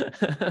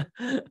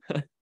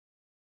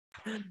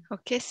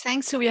 Okay,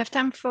 thanks. So we have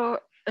time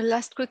for a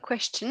last quick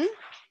question.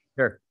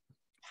 Sure.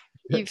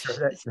 If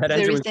that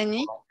there is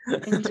any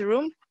in the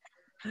room.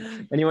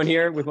 Anyone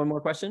here with one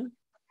more question?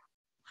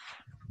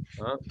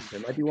 Oh, there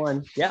might be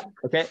one. Yeah,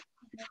 okay.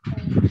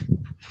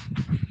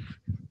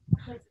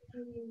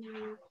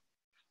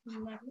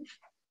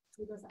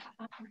 Because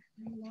I'm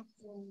not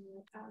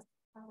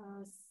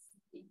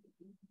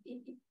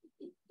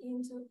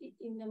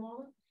in the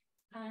model,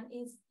 and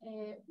it's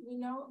we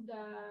know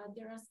that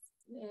there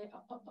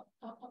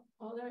are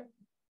other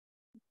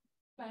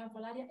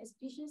Bienfalaria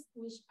species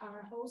which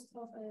are hosts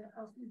of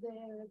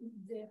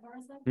the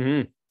parasite.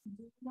 Mm-hmm.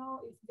 Do you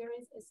know if there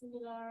is a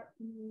similar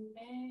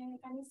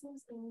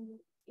mechanisms in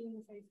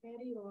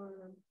Phaeferi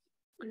or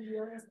in the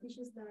other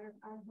species that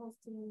are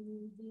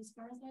hosting these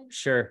parasites?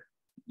 Sure.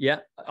 Yeah,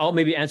 I'll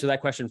maybe answer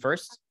that question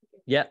first.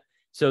 Yeah.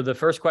 So the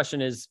first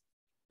question is,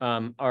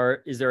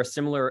 is there a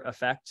similar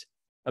effect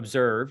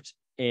observed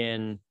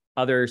in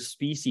other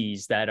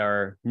species that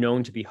are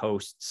known to be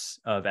hosts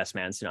of S.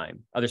 mancini,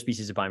 other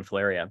species of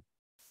Bienfalaria?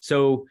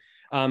 So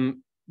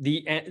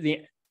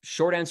the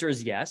short answer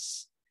is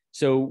yes.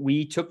 So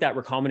we took that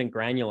recombinant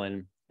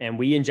granulin and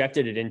we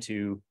injected it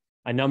into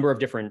a number of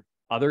different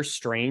other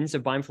strains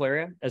of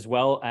Bienfalaria, as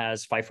well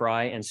as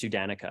Pfeifferi and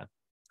Sudanica.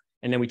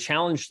 And then we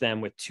challenged them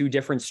with 2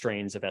 different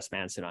strains of S.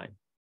 mancini.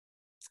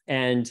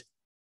 And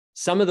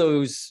some of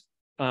those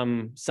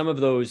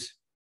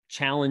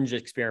challenge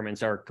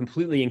experiments are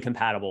completely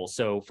incompatible.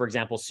 So for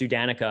example,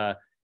 Sudanica,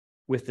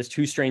 with the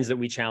 2 strains that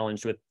we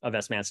challenged with of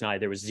S. mancini,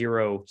 there was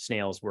 0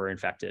 snails were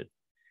infected.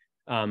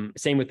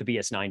 Same with the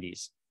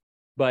BS90s.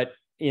 But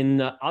in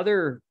the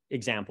other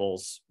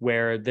examples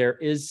where there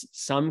is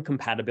some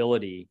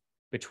compatibility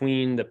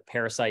between the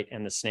parasite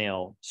and the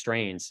snail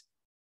strains,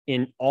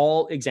 in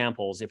all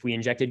examples, if we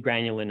injected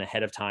granulin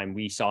ahead of time,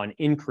 we saw an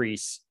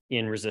increase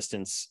in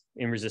resistant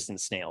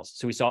snails.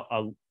 So we saw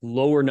a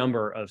lower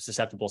number of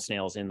susceptible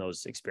snails in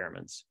those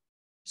experiments.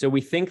 So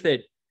we think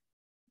that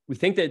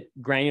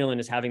granulin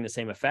is having the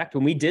same effect.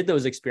 When we did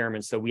those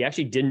experiments, though, we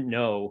actually didn't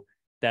know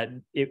that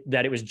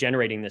it was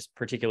generating this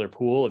particular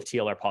pool of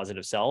TLR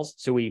positive cells.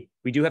 So we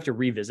do have to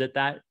revisit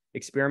that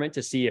experiment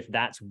to see if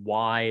that's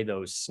why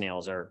those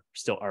snails are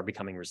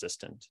becoming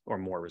resistant or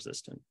more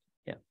resistant.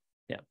 Yeah.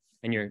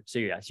 And your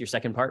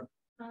second part?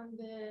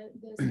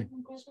 The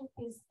second question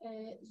is,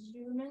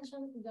 you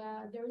mentioned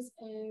that there is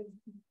a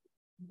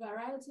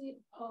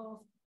variety of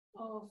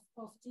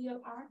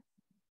TLR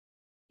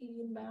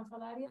in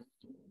Bienfalaria.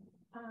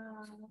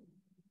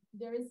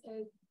 There is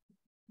a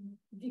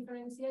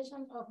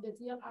differentiation of the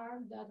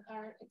TLR that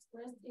are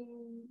expressed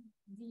in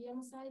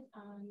the site,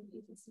 and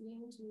if it's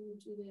linked to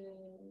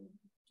the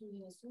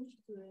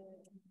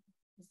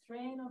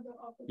strain of the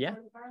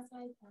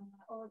parasite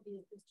or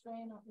the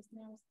strain of the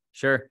snails.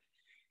 Sure.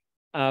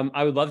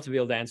 I would love to be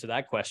able to answer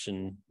that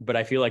question, but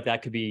I feel like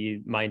that could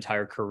be my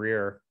entire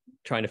career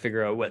trying to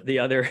figure out what the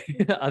other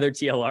other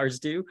TLRs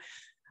do.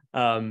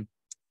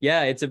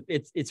 Yeah,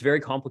 it's very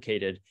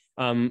complicated.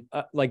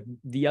 Like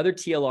the other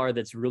TLR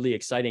that's really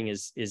exciting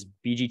is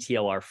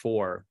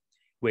BGTLR4,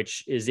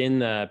 which is in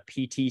the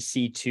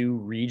PTC2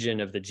 region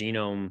of the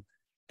genome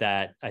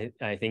that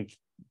I think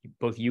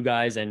both you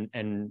guys and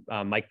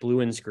Mike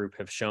Bluen's group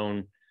have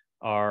shown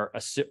are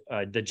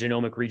the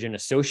genomic region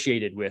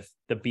associated with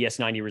the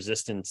BS90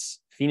 resistance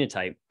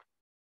phenotype.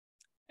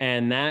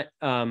 And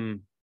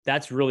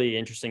that's really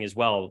interesting as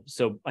well.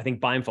 So I think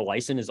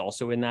bienfalaicin is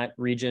also in that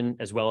region,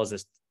 as well as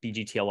this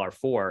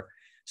BGTLR4.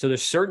 So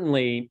there's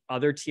certainly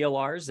other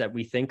TLRs that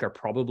we think are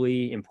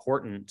probably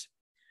important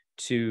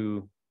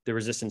to the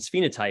resistance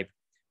phenotype.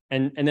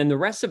 And then the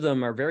rest of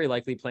them are very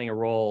likely playing a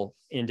role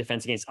in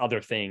defense against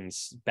other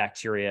things,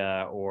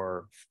 bacteria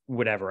or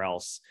whatever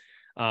else.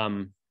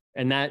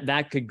 And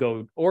that could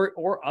go,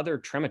 or other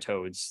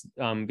trematodes,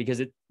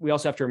 because we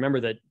also have to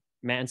remember that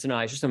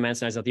Schistosome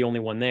mansoni is not the only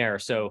one there.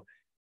 So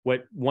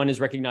what one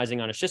is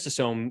recognizing on a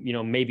schistosome,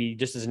 maybe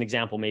just as an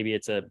example, maybe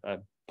it's a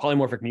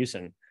polymorphic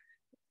mucin.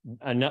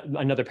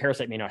 Another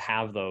parasite may not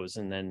have those,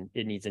 and then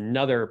it needs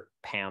another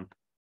PAMP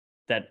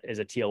that is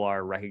a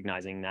TLR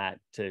recognizing that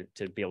to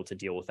be able to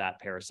deal with that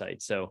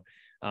parasite. So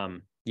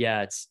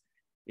yeah,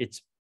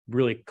 it's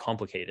really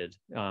complicated,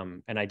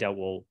 and I doubt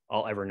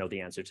I'll ever know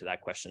the answer to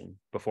that question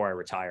before I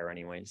retire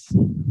anyways,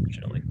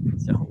 unfortunately.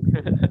 So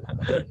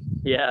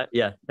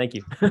yeah, thank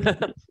you.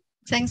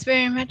 Thanks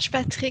very much,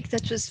 Patrick.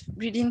 That was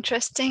really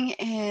interesting,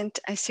 and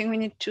I think we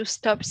need to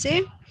stop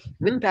there,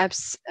 but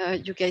perhaps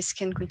you guys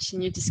can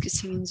continue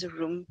discussing in the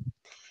room.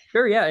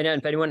 Sure, yeah, and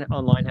if anyone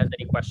online has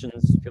any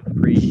questions, feel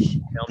free to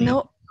email me.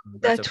 No,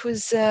 that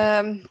was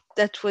the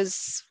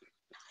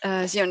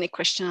only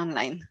question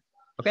online.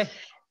 Okay.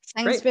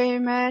 Thanks very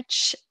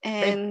much,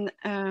 and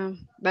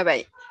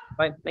bye-bye.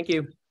 Bye, thank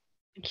you.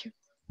 Thank you.